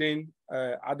regarding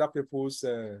other people's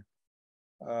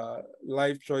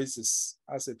life choices,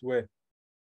 as it were.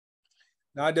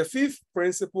 Now, the 5th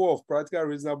principle of practical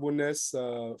reasonableness,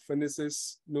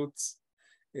 Finnis notes,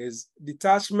 is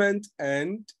detachment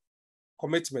and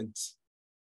commitment.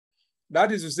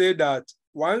 That is to say that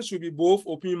one should be both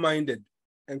open-minded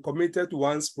and committed to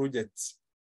one's project.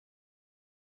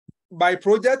 By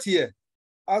project here,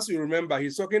 as you remember,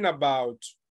 he's talking about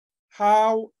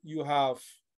how you have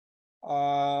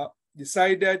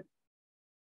decided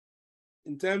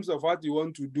in terms of what you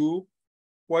want to do,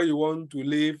 where you want to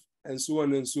live, and so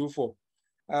on and so forth.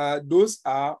 Those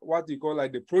are what we call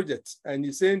like the project. And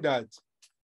he's saying that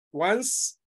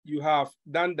once you have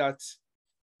done that,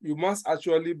 you must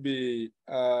actually be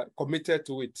committed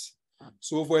to it.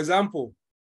 So for example,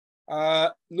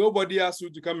 nobody asked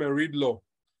you to come and read law.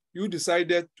 You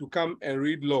decided to come and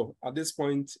read law at this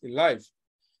point in life.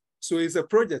 So it's a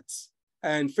project.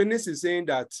 And Finnis is saying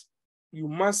that you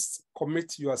must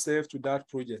commit yourself to that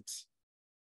project.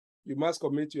 You must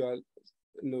commit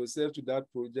yourself to that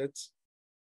project.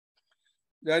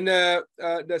 Then the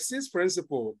 6th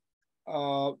principle,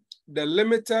 the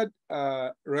limited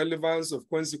relevance of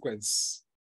consequence.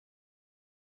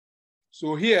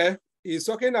 So here he's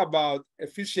talking about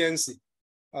efficiency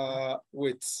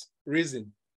with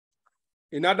reason.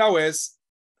 In other words,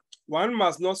 one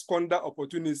must not squander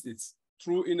opportunities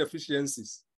through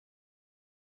inefficiencies.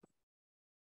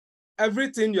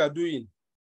 Everything you are doing,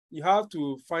 you have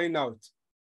to find out,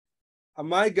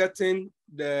 am I getting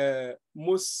the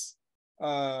most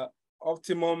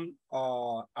optimum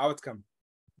outcome?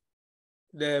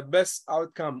 the best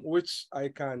outcome which I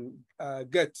can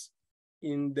get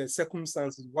in the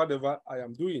circumstances, whatever I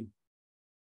am doing.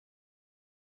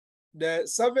 The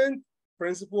seventh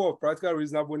principle of practical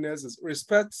reasonableness is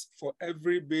respect for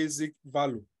every basic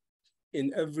value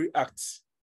in every act.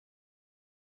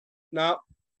 Now,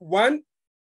 one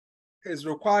is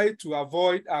required to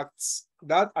avoid acts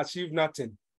that achieve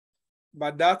nothing,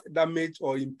 but that damage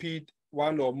or impede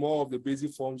one or more of the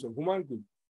basic forms of human good.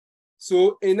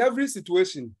 So in every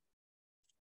situation,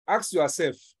 ask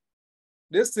yourself,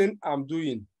 this thing I'm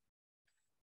doing,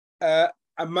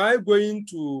 am I going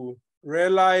to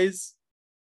realize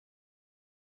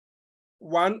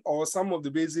one or some of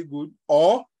the basic good,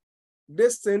 or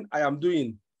this thing I am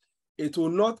doing, it will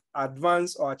not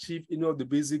advance or achieve any of the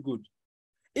basic good?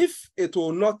 If it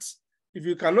will not, if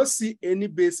you cannot see any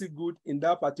basic good in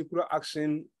that particular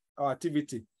action or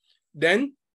activity,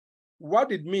 then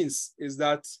what it means is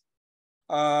that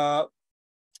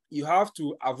you have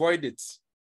to avoid it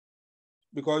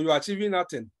because you are achieving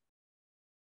nothing.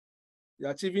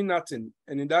 You're achieving nothing.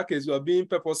 And in that case, you are being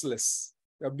purposeless.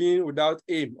 You're being without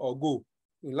aim or goal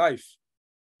in life.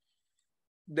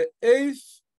 The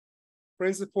eighth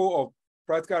principle of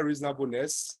practical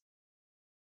reasonableness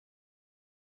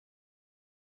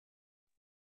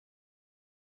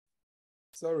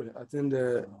sorry, I think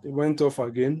it went off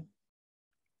again.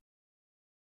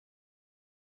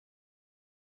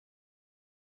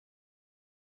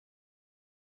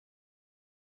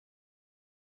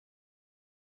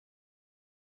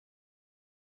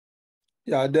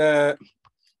 Yeah, the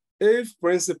eighth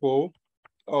principle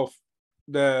of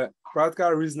the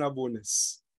practical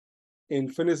reasonableness in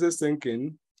Finnis'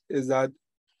 thinking is that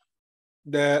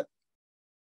the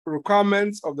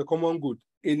requirements of the common good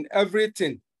in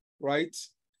everything, right?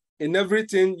 In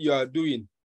everything you are doing,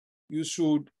 you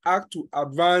should act to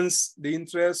advance the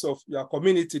interests of your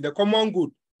community, the common good.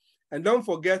 And don't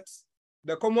forget,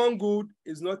 the common good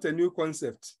is not a new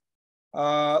concept.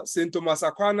 St. Thomas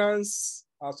Aquinas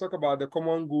has talked about the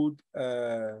common good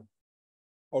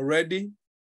already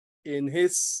in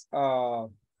his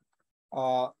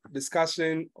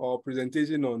discussion or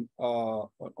presentation on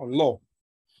law.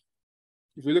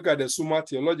 If you look at the Summa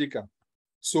Theologica.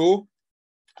 So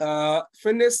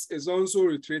Finnis is also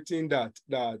reiterating that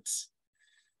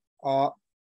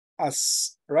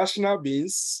as rational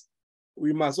beings,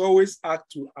 we must always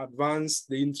act to advance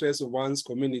the interests of one's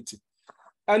community.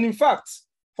 And in fact,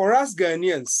 for us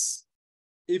Ghanaians,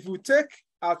 if we take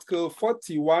Article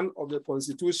 41 of the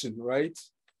Constitution, right?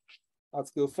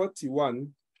 Article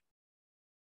 41,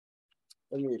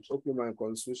 let me open my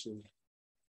Constitution.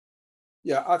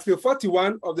 Yeah, Article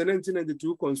 41 of the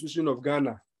 1992 Constitution of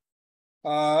Ghana.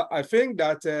 I think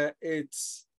that it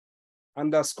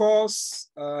underscores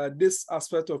this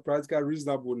aspect of practical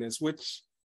reasonableness, which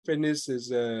Finnis is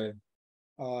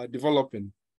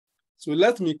developing. So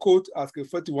let me quote Article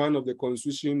 41 of the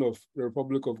Constitution of the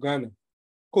Republic of Ghana.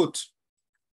 Quote,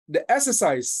 "The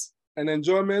exercise and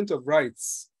enjoyment of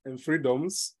rights and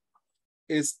freedoms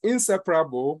is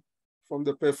inseparable from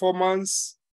the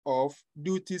performance of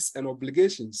duties and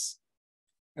obligations.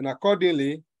 And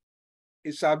accordingly,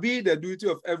 it shall be the duty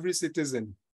of every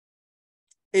citizen,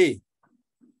 A,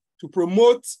 to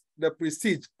promote the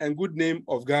prestige and good name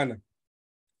of Ghana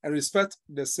and respect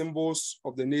the symbols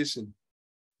of the nation."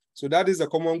 So that is the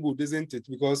common good, isn't it?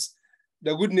 Because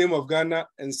the good name of Ghana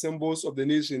and symbols of the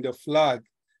nation, the flag,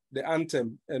 the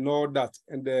anthem, and all that,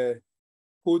 and the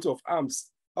coat of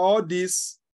arms, all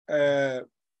these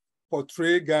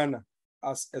portray Ghana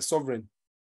as a sovereign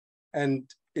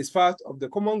and is part of the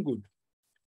common good.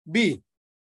 B,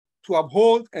 to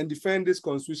uphold and defend this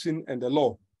constitution and the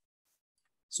law.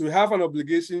 So we have an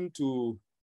obligation to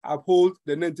uphold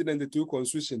the 1992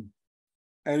 constitution.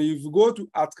 And if you go to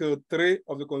Article 3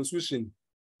 of the constitution,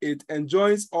 it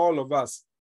enjoins all of us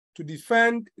to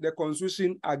defend the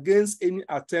constitution against any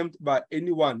attempt by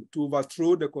anyone to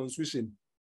overthrow the constitution.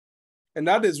 And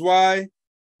that is why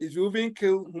if you even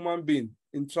kill a human being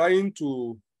in trying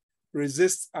to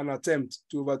resist an attempt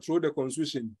to overthrow the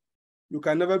constitution, you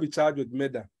can never be charged with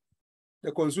murder.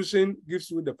 The constitution gives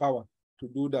you the power to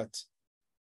do that.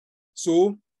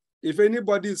 So if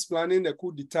anybody is planning a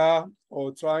coup d'etat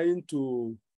or trying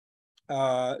to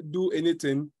do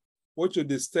anything which will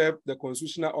disturb the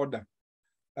constitutional order,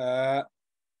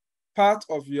 part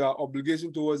of your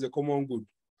obligation towards the common good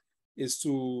is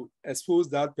to expose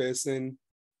that person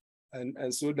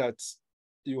and so that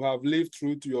you have lived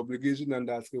true to your obligation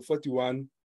under Article 41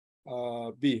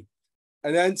 B.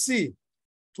 And then C,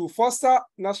 to foster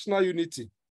national unity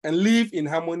and live in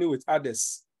harmony with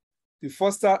others. To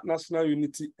foster national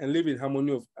unity and live in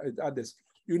harmony with others.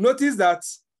 You notice that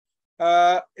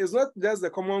It's not just the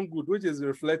common good, which is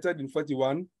reflected in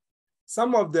 41.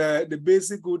 Some of the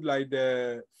basic good, like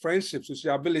the friendship,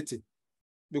 sociability,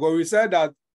 because we said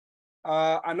that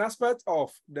an aspect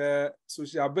of the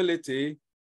sociability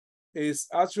is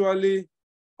actually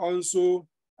also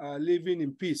living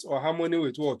in peace or harmony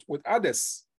with what? With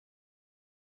others.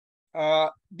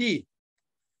 D,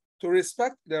 to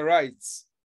respect the rights,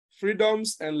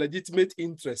 freedoms, and legitimate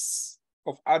interests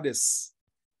of others,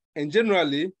 and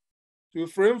generally to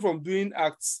refrain from doing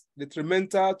acts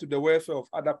detrimental to the welfare of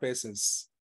other persons.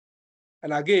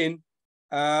 And again,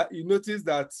 you notice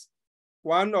that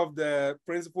one of the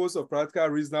principles of practical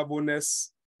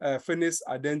reasonableness Finnis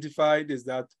identified is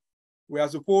that we are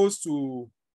supposed to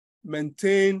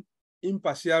maintain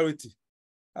impartiality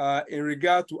in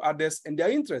regard to others and their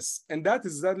interests. And that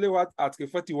is exactly what Article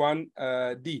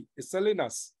 41D is telling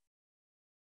us.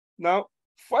 Now,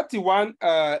 41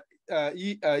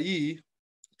 E,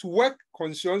 to work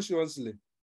conscientiously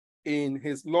in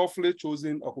his lawfully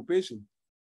chosen occupation.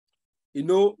 You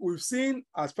know, we've seen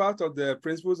as part of the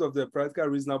principles of the practical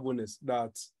reasonableness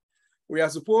that we are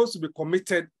supposed to be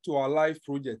committed to our life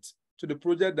project, to the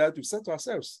project that we set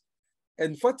ourselves.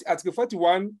 And Article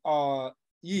 41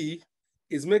 E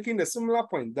is making a similar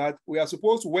point that we are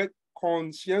supposed to work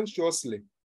conscientiously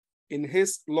in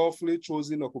his lawfully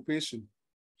chosen occupation.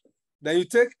 Then you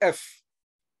take F,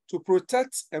 to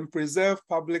protect and preserve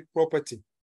public property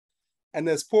and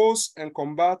expose and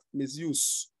combat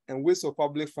misuse and waste of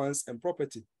public funds and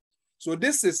property. So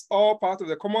this is all part of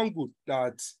the common good,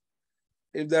 that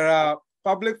if there are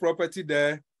public property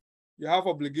there, you have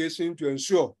obligation to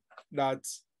ensure that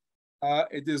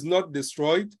it is not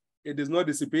destroyed, it is not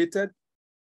dissipated.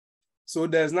 So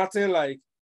there's nothing like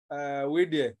we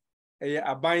there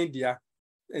a bind there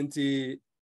until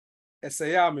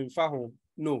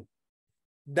no.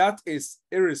 That is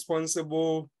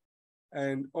irresponsible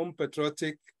and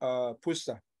unpatriotic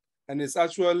posture, and it's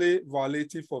actually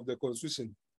violative of the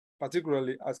Constitution,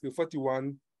 particularly Article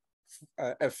 41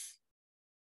 F.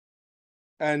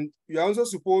 And you're also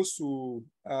supposed to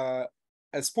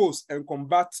expose and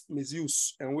combat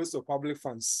misuse and waste of public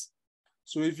funds.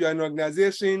 So if you're an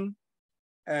organization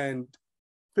and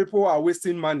people are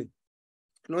wasting money,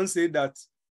 don't say that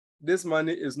this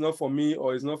money is not for me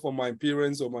or it's not for my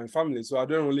parents or my family, so I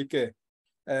don't really care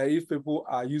if people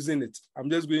are using it. I'm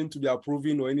just going to be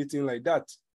approving or anything like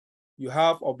that. You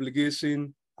have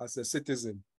obligation as a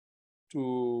citizen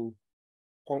to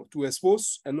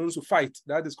expose and also fight,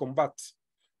 that is combat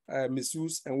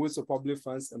misuse and waste of public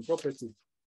funds and property.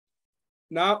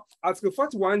 Now, Article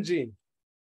 41G,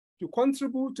 to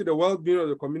contribute to the well-being of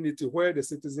the community where the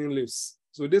citizen lives.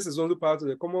 So this is only part of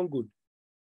the common good.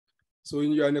 So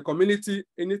when you're in a community,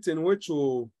 anything which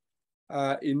will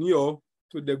inure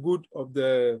to the good of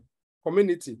the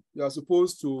community, you are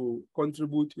supposed to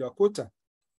contribute your quota.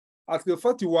 Article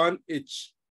 41H,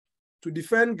 to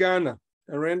defend Ghana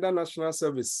and render national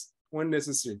service when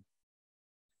necessary.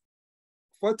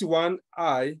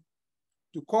 41I,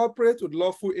 to cooperate with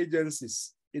lawful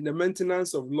agencies in the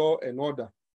maintenance of law and order.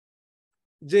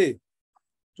 J,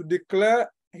 to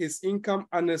declare his income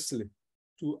honestly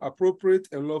to appropriate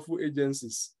and lawful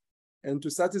agencies and to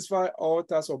satisfy all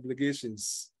tax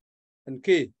obligations. And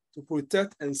K, to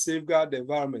protect and safeguard the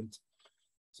environment.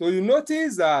 So you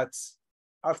notice that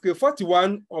Article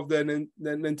 41 of the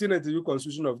 1992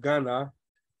 Constitution of Ghana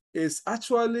is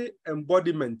actually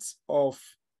embodiment of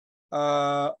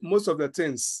most of the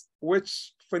things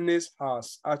which Finnis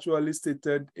has actually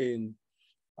stated in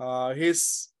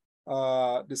his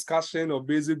discussion of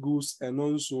basic goods and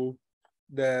also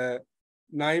the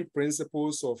 9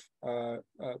 principles of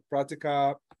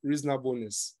practical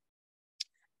reasonableness.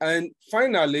 And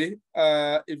finally,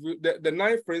 the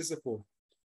 9th principle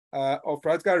of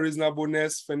practical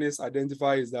reasonableness Finnis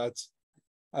identifies that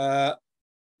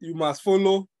you must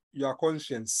follow your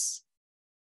conscience.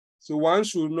 So one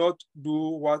should not do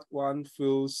what one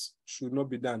feels should not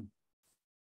be done.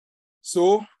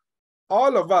 So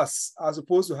all of us are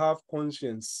supposed to have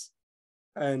conscience.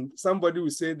 And somebody will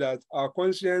say that our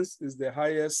conscience is the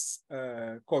highest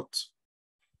court.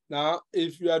 Now,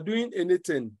 if you are doing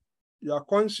anything, your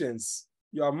conscience,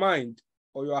 your mind,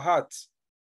 or your heart,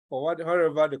 or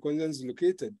wherever the conscience is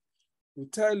located, will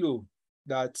tell you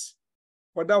that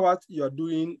whether what you're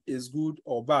doing is good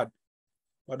or bad.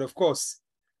 But of course,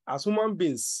 as human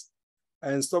beings,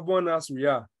 and stubborn as we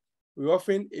are, we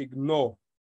often ignore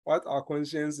what our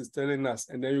conscience is telling us,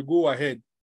 and then you go ahead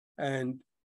and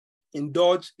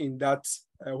indulge in that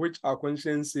which our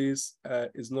conscience says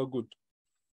is not good.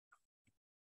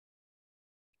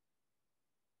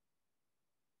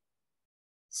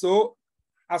 So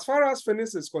as far as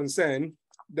Finnis is concerned,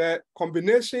 the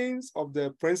combinations of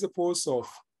the principles of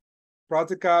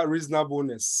practical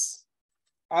reasonableness,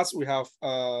 as we have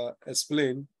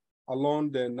explained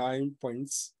along the 9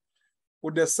 points,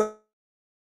 with the sorry,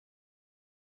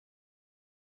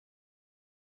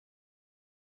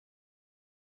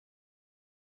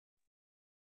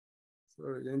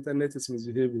 the internet is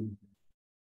misbehaving.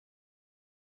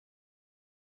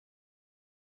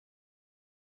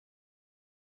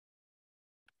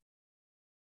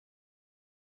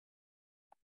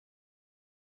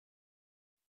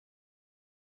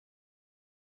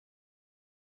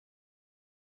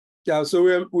 Yeah, so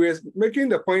we're making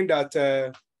the point that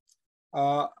to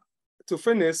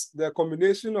finish, the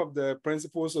combination of the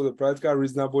principles of the practical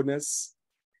reasonableness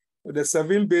with the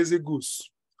 7 basic goods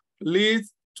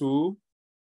leads to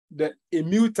the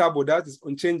immutable, that is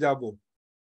unchangeable,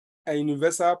 and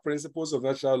universal principles of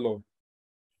natural law.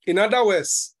 In other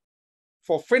words,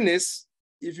 for Finnis,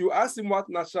 if you ask him what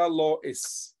natural law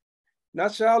is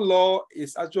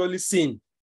actually seen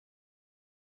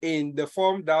in the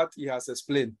form that he has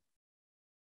explained.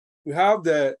 We have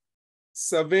the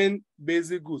 7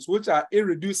 basic goods, which are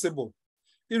irreducible.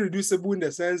 Irreducible in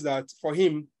the sense that for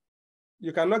him,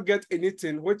 you cannot get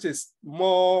anything which is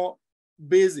more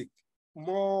basic,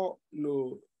 more,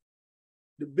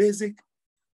 the basic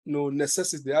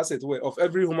necessity, as it were, of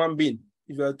every human being,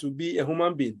 if you are to be a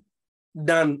human being,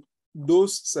 than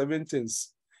those 7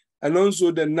 things. And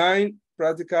also the 9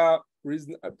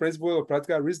 principles of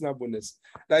practical reasonableness.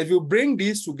 That if you bring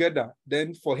these together,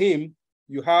 then for him,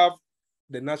 you have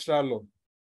the natural law.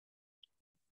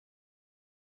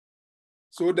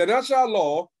 So the natural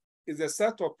law is a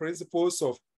set of principles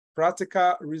of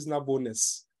practical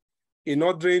reasonableness in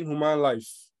ordering human life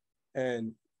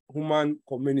and human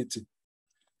community.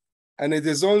 And it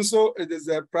is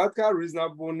a practical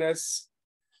reasonableness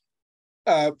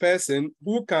person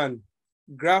who can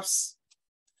grasp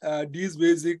these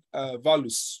basic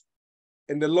values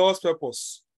and the law's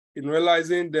purpose in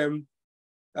realizing them,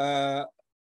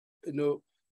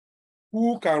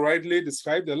 who can rightly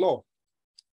describe the law.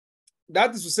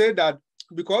 That is to say that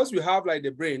because you have like the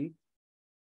brain,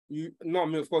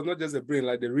 of course, not just the brain,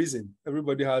 like the reason.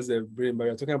 Everybody has a brain, but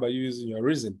you're talking about using your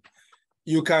reason.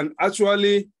 You can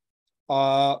actually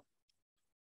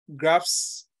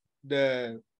grasp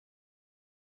the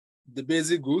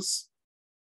basic goods.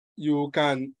 You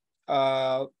can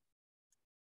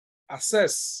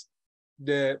assess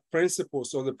the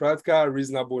principles of the practical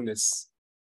reasonableness.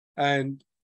 And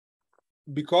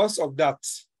because of that,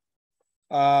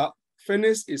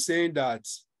 Finnis is saying that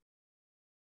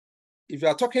if you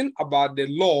are talking about the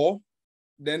law,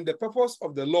 then the purpose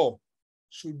of the law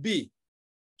should be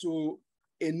to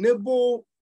enable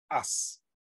us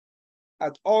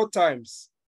at all times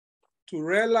to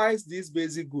realize these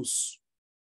basic goods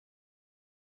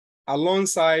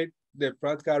alongside the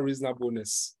practical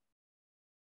reasonableness.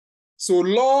 So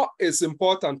law is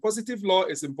important, positive law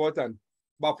is important,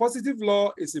 but positive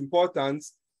law is important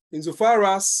insofar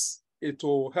as it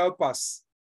will help us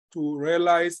to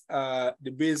realize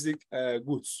the basic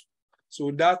goods. So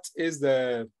that is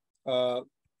the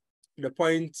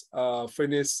point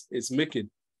Finnis is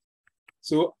making.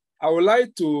 So I would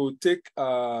like to take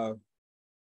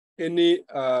any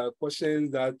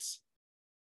questions that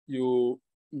you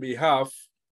may have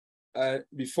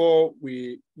before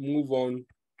we move on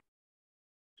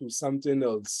to something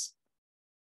else.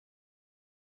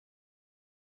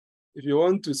 If you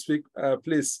want to speak,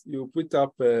 please, you put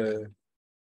up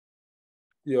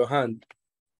your hand.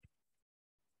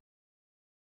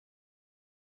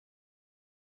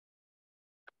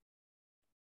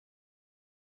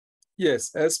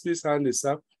 Yes, SP's hand is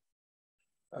up.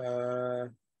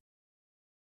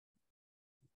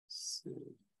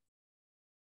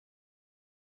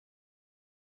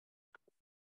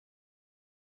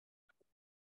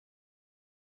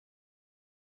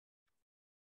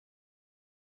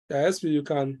 Yeah, SP, you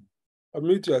can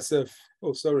unmute yourself.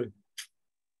 Oh, sorry.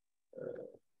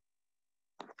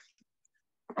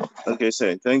 Okay,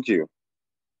 sir, thank you.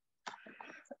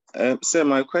 Sir,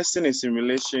 my question is in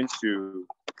relation to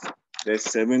the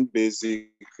 7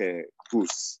 basic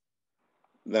goods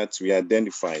that we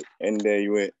identified, and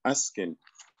you were asking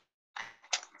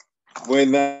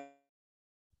whether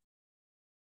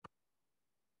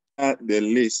the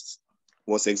list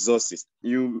was exhaustive.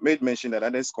 You made mention that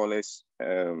other scholars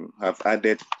have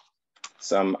added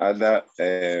some other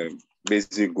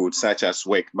basic goods such as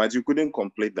work, but you couldn't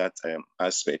complete that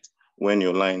aspect when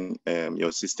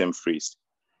your system freezed.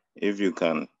 If you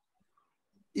can.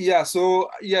 Yeah, so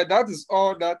yeah, that is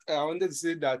all that I wanted to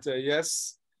say, that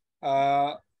yes,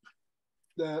 the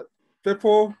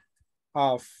people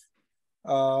have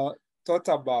thought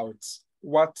about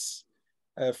what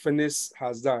Finnis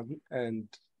has done and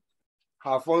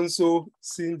have also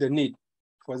seen the need,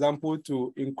 for example,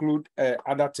 to include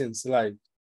other things like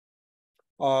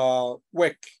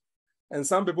work. And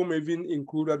some people may even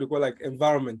include what they call like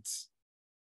environment.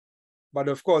 But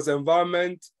of course,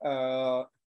 environment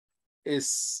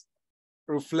is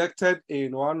reflected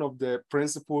in one of the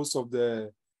principles of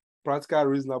the practical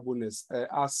reasonableness,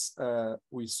 as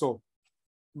we saw.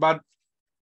 But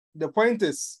the point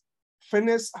is,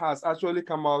 Finnis has actually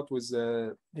come out with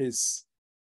his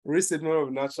Restatement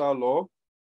of natural law.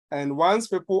 And once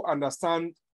people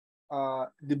understand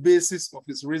the basis of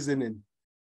his reasoning,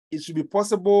 it should be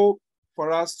possible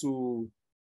for us to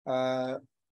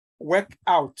work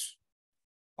out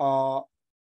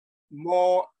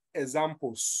more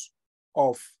examples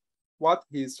of what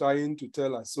he's trying to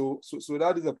tell us. So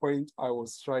that is the point I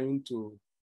was trying to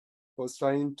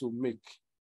make.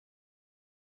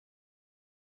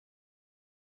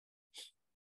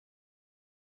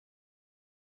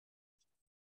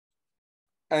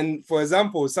 And for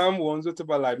example, some ones talk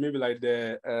about like maybe like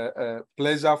the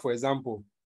pleasure, for example.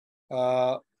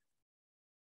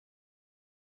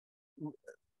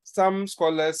 Some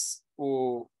scholars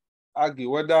will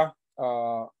argue whether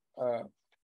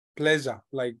pleasure,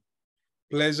 like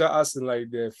pleasure as in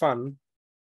like the fun,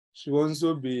 should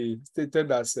also be stated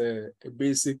as a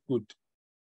basic good.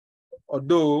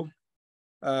 Although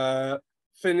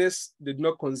Finnis did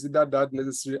not consider that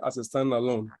necessary as a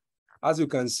standalone. As you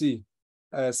can see,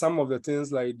 some of the things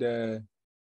like the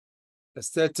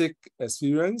aesthetic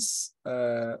experience,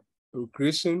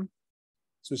 recreation,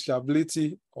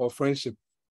 sociability, or friendship,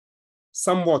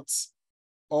 somewhat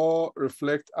all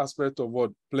reflect aspect of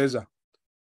what? Pleasure.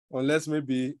 Unless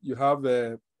maybe you have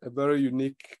a very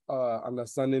unique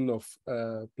understanding of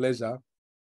pleasure,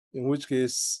 in which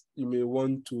case you may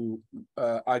want to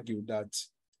argue that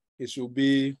it should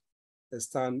be a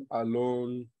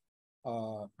standalone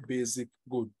basic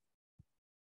good.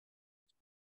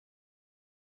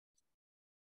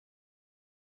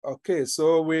 Okay,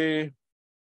 so we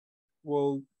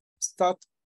will start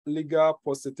legal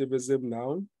positivism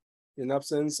now in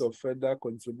absence of further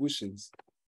contributions.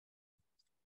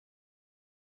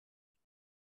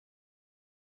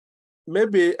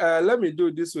 Maybe let me do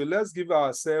it this way. Let's give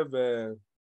ourselves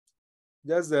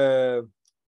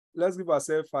let's give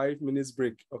ourselves 5 minutes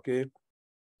break, okay?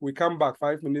 We come back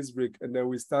 5 minutes break and then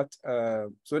we start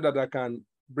so that I can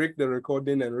break the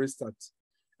recording and restart.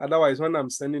 Otherwise, when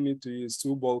I'm sending it to you, it's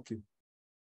too bulky.